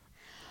pretty.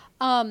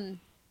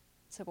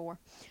 Civil War.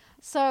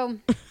 So,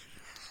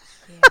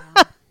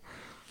 yeah.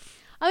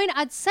 I mean,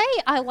 I'd say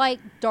I like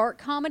dark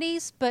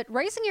comedies, but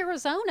Raising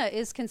Arizona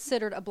is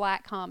considered a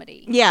black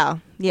comedy. Yeah.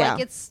 Yeah.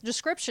 Like its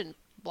description,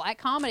 black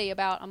comedy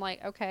about, I'm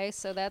like, okay,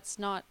 so that's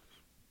not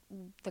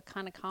the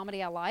kind of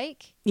comedy I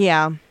like.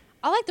 yeah.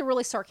 I like the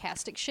really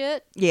sarcastic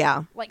shit,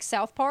 Yeah. like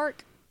South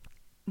Park.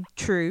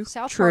 True.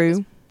 South True. Park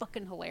is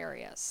fucking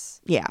hilarious.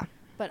 Yeah.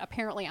 But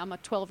apparently I'm a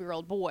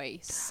 12-year-old boy,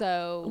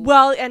 so...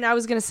 Well, and I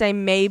was gonna say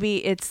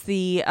maybe it's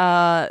the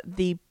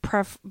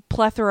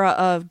plethora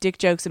of dick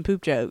jokes and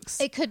poop jokes.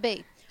 It could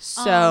be.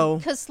 So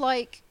Because,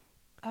 like,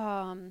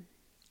 the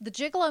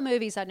Gigolo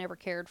movies I never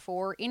cared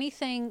for.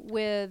 Anything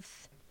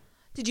with...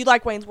 did you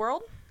like Wayne's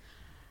World?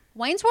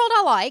 Wayne's World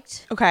I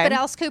liked. Okay. But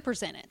Alice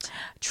Cooper's in it.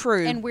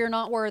 True. And We're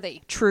Not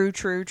Worthy. True.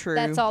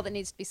 That's all that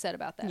needs to be said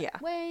about that. Yeah.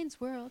 Wayne's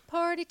World,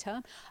 party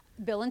time.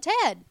 Bill and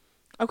Ted,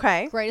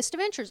 Okay. Greatest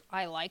Adventures.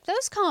 I like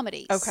those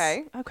comedies.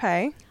 Okay.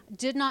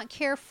 Did not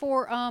care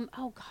for, oh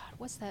God,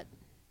 what's that?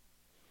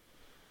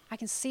 I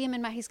can see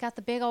him he's got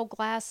the big old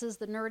glasses,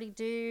 the nerdy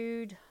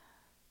dude.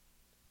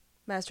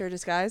 Master of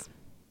Disguise.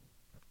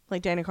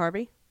 Like Dana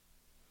Carvey.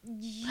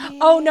 Yeah.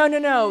 Oh no.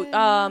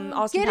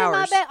 Austin Get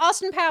Powers. in my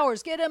Austin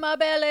Powers, get in my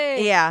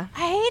belly. Yeah. I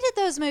hated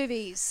those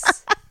movies.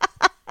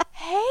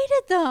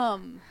 Hated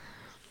them.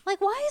 Like,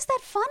 why is that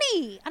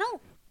funny? I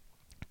don't.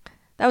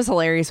 That was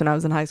hilarious when I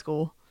was in high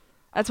school.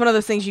 That's one of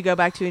those things you go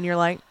back to and you're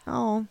like,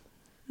 oh,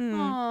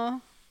 Aw,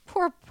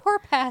 poor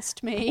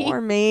past me. poor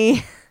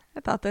me. I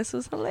thought this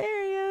was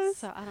hilarious.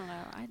 So I don't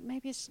know.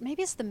 Maybe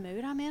it's the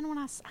mood I'm in when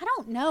I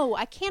don't know.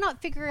 I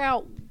cannot figure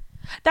out.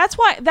 That's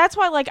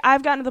why like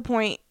I've gotten to the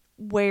point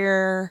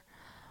where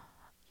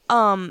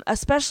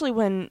especially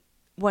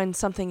when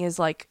something is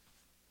like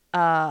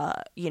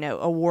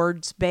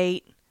awards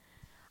bait,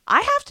 I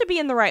have to be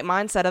in the right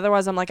mindset,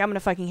 otherwise I'm like, I'm gonna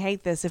fucking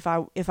hate this if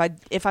I'm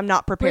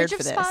not prepared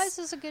Bridge for of this. Spies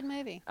is a good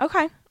movie.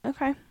 Okay.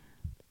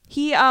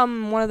 He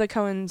one of the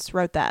Coens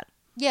wrote that.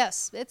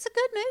 Yes, it's a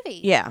good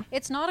movie. Yeah.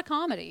 It's not a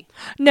comedy.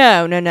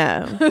 No.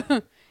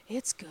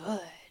 It's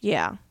good.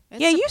 Yeah.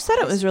 It's Yeah, you said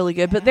it was surprising. really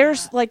good, but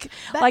there's like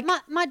But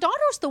my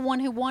daughter's the one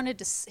who wanted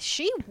to.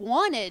 She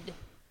wanted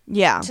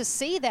yeah. to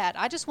see that.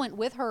 I just went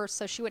with her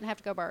so she wouldn't have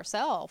to go by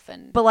herself.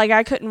 And But like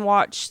I couldn't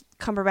watch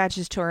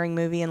Cumberbatch's touring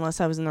movie unless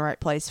I was in the right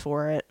place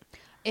for it.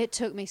 it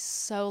took me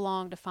so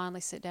long to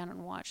finally sit down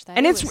and watch that.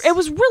 And it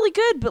was really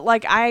good, but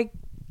like I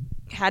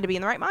had to be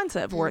in the right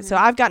mindset for it. So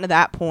I've gotten to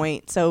that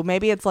point. So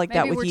maybe it's like maybe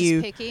that we're with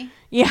you. Just picky.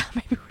 Yeah,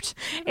 maybe we're just,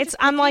 it's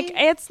I'm like picky.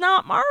 it's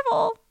not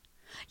Marvel.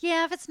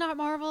 Yeah, if it's not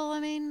Marvel, I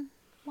mean,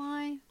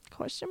 why?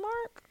 Question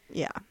mark?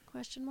 Yeah.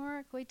 Question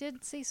mark. We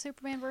did see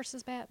Superman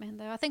versus Batman,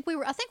 though. I think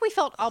we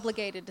felt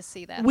obligated to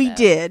see that. We though.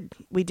 did.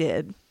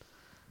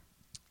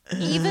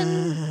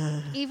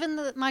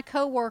 Even my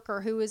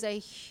coworker, who is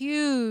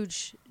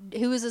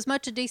who is as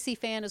much a DC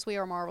fan as we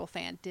are a Marvel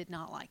fan, did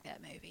not like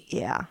that movie.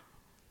 Yeah.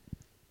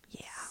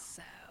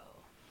 So,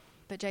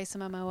 but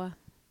Jason Momoa.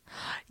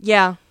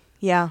 Yeah.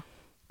 Yeah.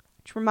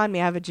 Which remind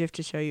me, I have a GIF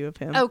to show you of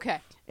him. Okay.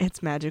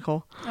 It's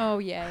magical. Oh,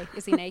 yay.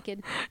 Is he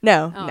naked?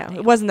 No, Oh, no. damn.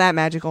 It wasn't that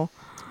magical.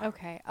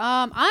 Okay.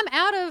 I'm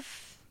out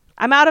of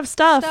I'm out of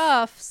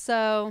stuff.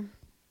 so...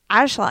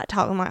 I just like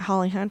talking like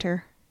Holly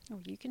Hunter. Oh,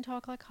 you can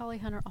talk like Holly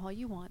Hunter all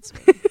you want,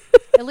 sweetie.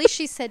 At least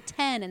she said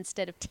 10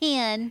 instead of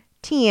 10.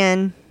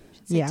 10. She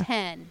said Yeah.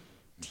 10.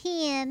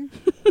 10.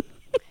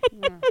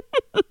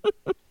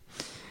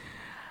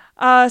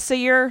 So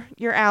you're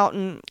out,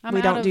 and I'm we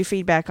out don't of- do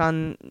feedback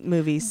on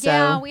movies. So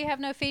Yeah, we have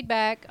no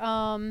feedback.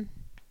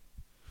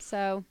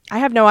 So I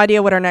have no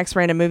idea what our next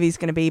random movie is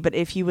going to be. But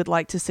if you would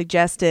like to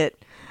suggest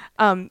it,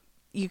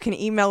 you can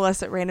email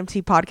us at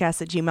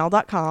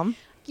randomtpodcast@gmail.com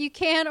you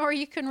can, or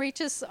you can reach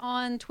us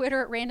on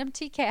Twitter at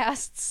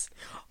randomtcasts,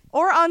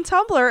 or on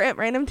Tumblr at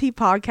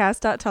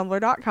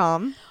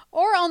randomtpodcast.tumblr.com.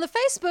 or on the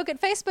Facebook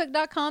at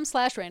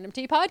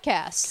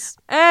facebook.com/randomtpodcasts.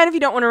 And if you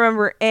don't want to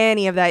remember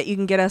any of that, you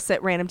can get us at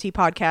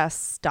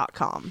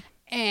randomtpodcasts.com.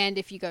 And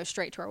if you go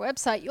straight to our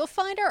website, you'll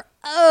find our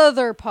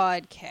other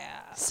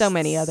podcasts. So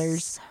many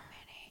others. So many.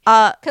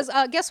 Uh, Because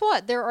guess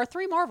what? There are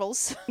 3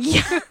 Marvels.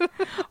 Yeah.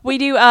 We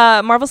do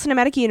Marvel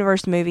Cinematic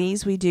Universe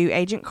movies. We do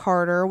Agent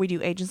Carter. We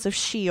do Agents of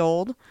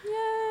S.H.I.E.L.D.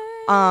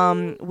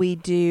 Yay. We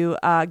do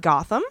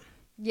Gotham.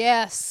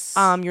 Yes.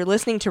 You're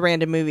listening to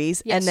random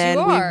movies. Yes, and then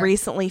you we are.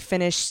 recently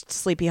finished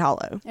Sleepy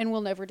Hollow. And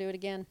we'll never do it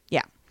again.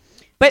 Yeah.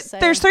 But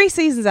Same. there's 3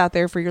 seasons out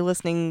there for your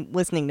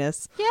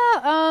listeningness.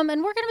 Yeah. And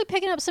we're going to be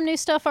picking up some new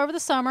stuff over the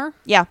summer.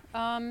 Yeah.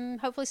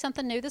 Hopefully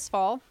something new this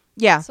fall.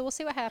 Yeah. So we'll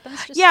see what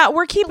happens. Just Yeah,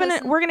 we're keeping it.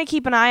 listen. We're going to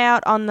keep an eye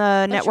out on the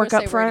I thought network you were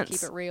gonna say we're gonna upfronts.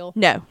 keep it real.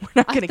 No, we're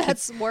not going to keep.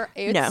 That's where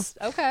it's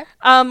okay.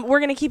 We're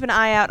going to keep an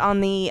eye out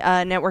on the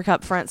network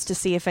upfronts to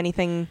see if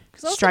anything I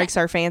was strikes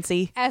our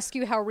fancy. Ask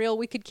you how real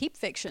we could keep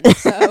fiction.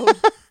 So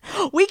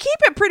We keep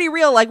it pretty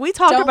real. Like, we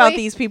talk Don't about we?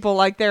 these people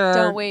like they're,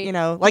 Don't we? you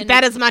know, like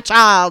Ben that is my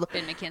child.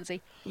 Ben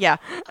McKenzie. Yeah.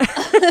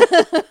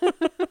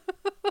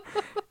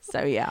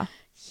 So, yeah.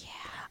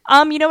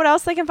 You know what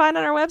else they can find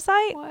on our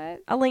website? What?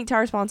 A link to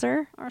our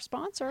sponsor, Our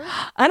sponsor.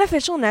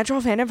 Unofficial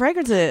Natural Fandom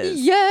Fragrances.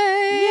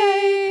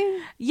 Yay!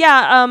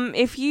 Yeah,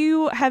 if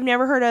you have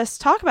never heard us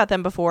talk about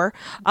them before,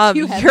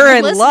 You haven't you're been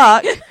in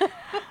listening.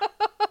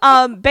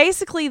 luck.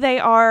 Basically, they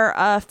are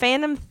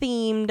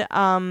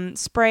fandom-themed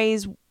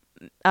sprays.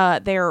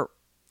 They're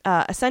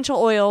essential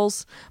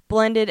oils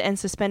blended and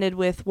suspended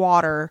with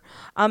water.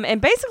 And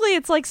basically,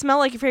 it's like smell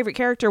like your favorite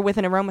character with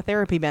an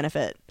aromatherapy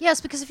benefit. Yes,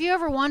 because if you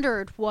ever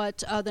wondered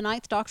what the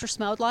Ninth Doctor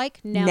smelled like,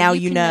 now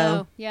you can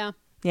know. Yeah.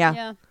 Yeah.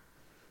 Yeah.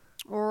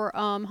 Or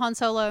Han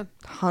Solo.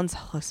 Han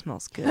Solo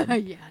smells good.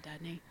 Yeah,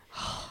 doesn't he?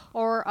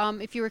 Or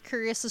if you were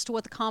curious as to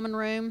what the common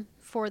room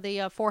for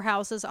the 4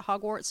 houses at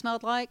Hogwarts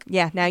smelled like.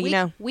 Yeah, now you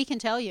know. We can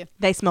tell you.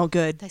 They smell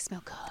good. They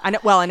smell good. I know.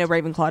 Well, I know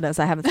Ravenclaw does.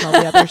 I haven't smelled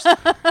the others.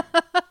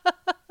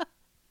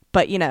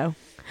 But, you know.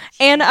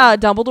 And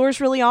Dumbledore's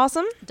really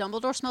awesome.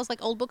 Dumbledore smells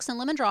like old books and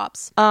lemon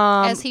drops.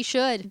 Um, As he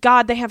should.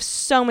 God, they have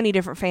so many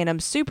different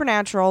fandoms.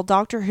 Supernatural,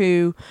 Doctor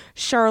Who,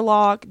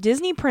 Sherlock,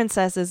 Disney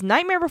Princesses,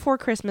 Nightmare Before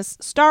Christmas,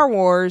 Star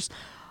Wars,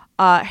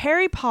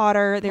 Harry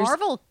Potter. There's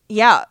Marvel.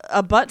 Yeah,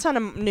 a butt ton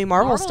of new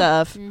Marvel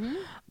stuff.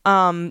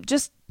 Mm-hmm.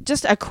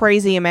 Just a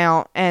crazy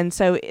amount. And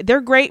so they're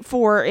great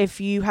for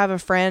if you have a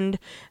friend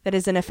that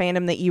is in a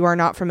fandom that you are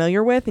not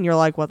familiar with and you're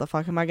like, what the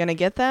fuck am I going to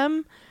get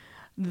them?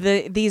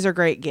 These are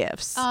great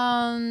gifts.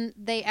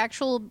 They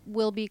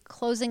will be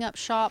closing up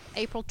shop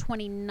April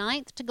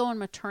 29th to go on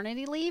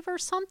maternity leave or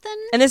something.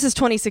 And this is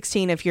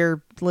 2016 if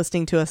you're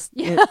listening to us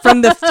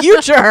from the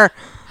future.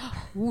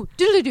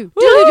 Doodly-doo,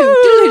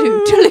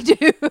 doodly-doo,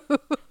 doodly-doo,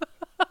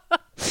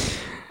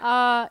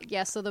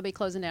 doodly-doo. So they'll be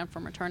closing down for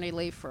maternity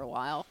leave for a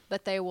while,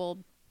 but they will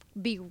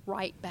be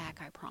right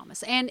back, I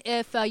promise. And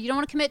if you don't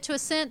want to commit to a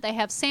scent, they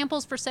have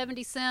samples for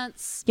 70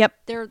 cents. Yep.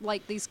 They're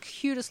like these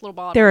cutest little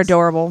bottles. They're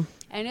adorable.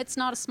 And it's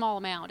not a small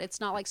amount. It's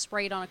not like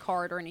sprayed on a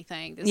card or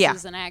anything. This Yeah.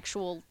 is an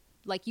actual,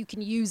 like, you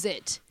can use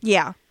it.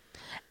 Yeah.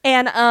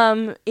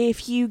 And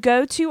if you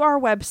go to our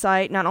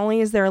website, not only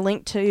is there a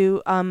link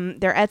to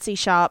their Etsy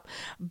shop,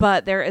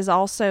 but there is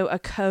also a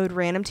code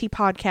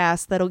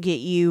RandomTPodcast that'll get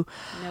you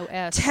No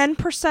S.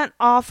 10%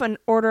 off an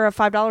order of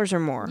 $5 or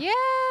more. Yay!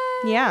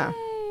 Yeah.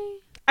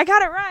 I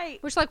got it right.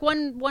 Which, like,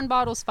 one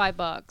bottle's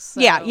 $5.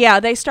 So. Yeah,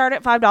 they start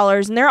at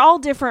 $5, and they're all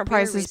different Very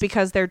prices reasonable.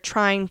 because they're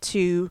trying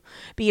to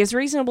be as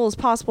reasonable as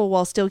possible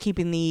while still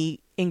keeping the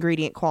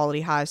ingredient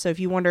quality high. So if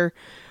you wonder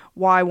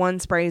why one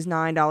spray is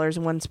 $9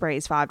 and one spray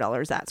is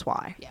 $5, that's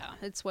why. Yeah,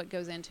 it's what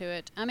goes into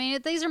it. I mean,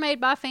 these are made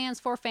by fans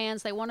for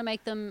fans. They want to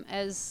make them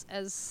as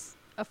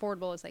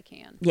affordable as they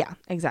can. Yeah,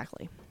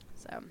 exactly.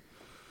 So,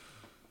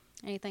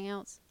 anything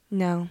else?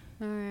 No.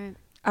 All right.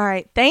 All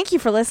right. Thank you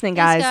for listening,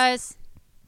 guys. Thanks, guys.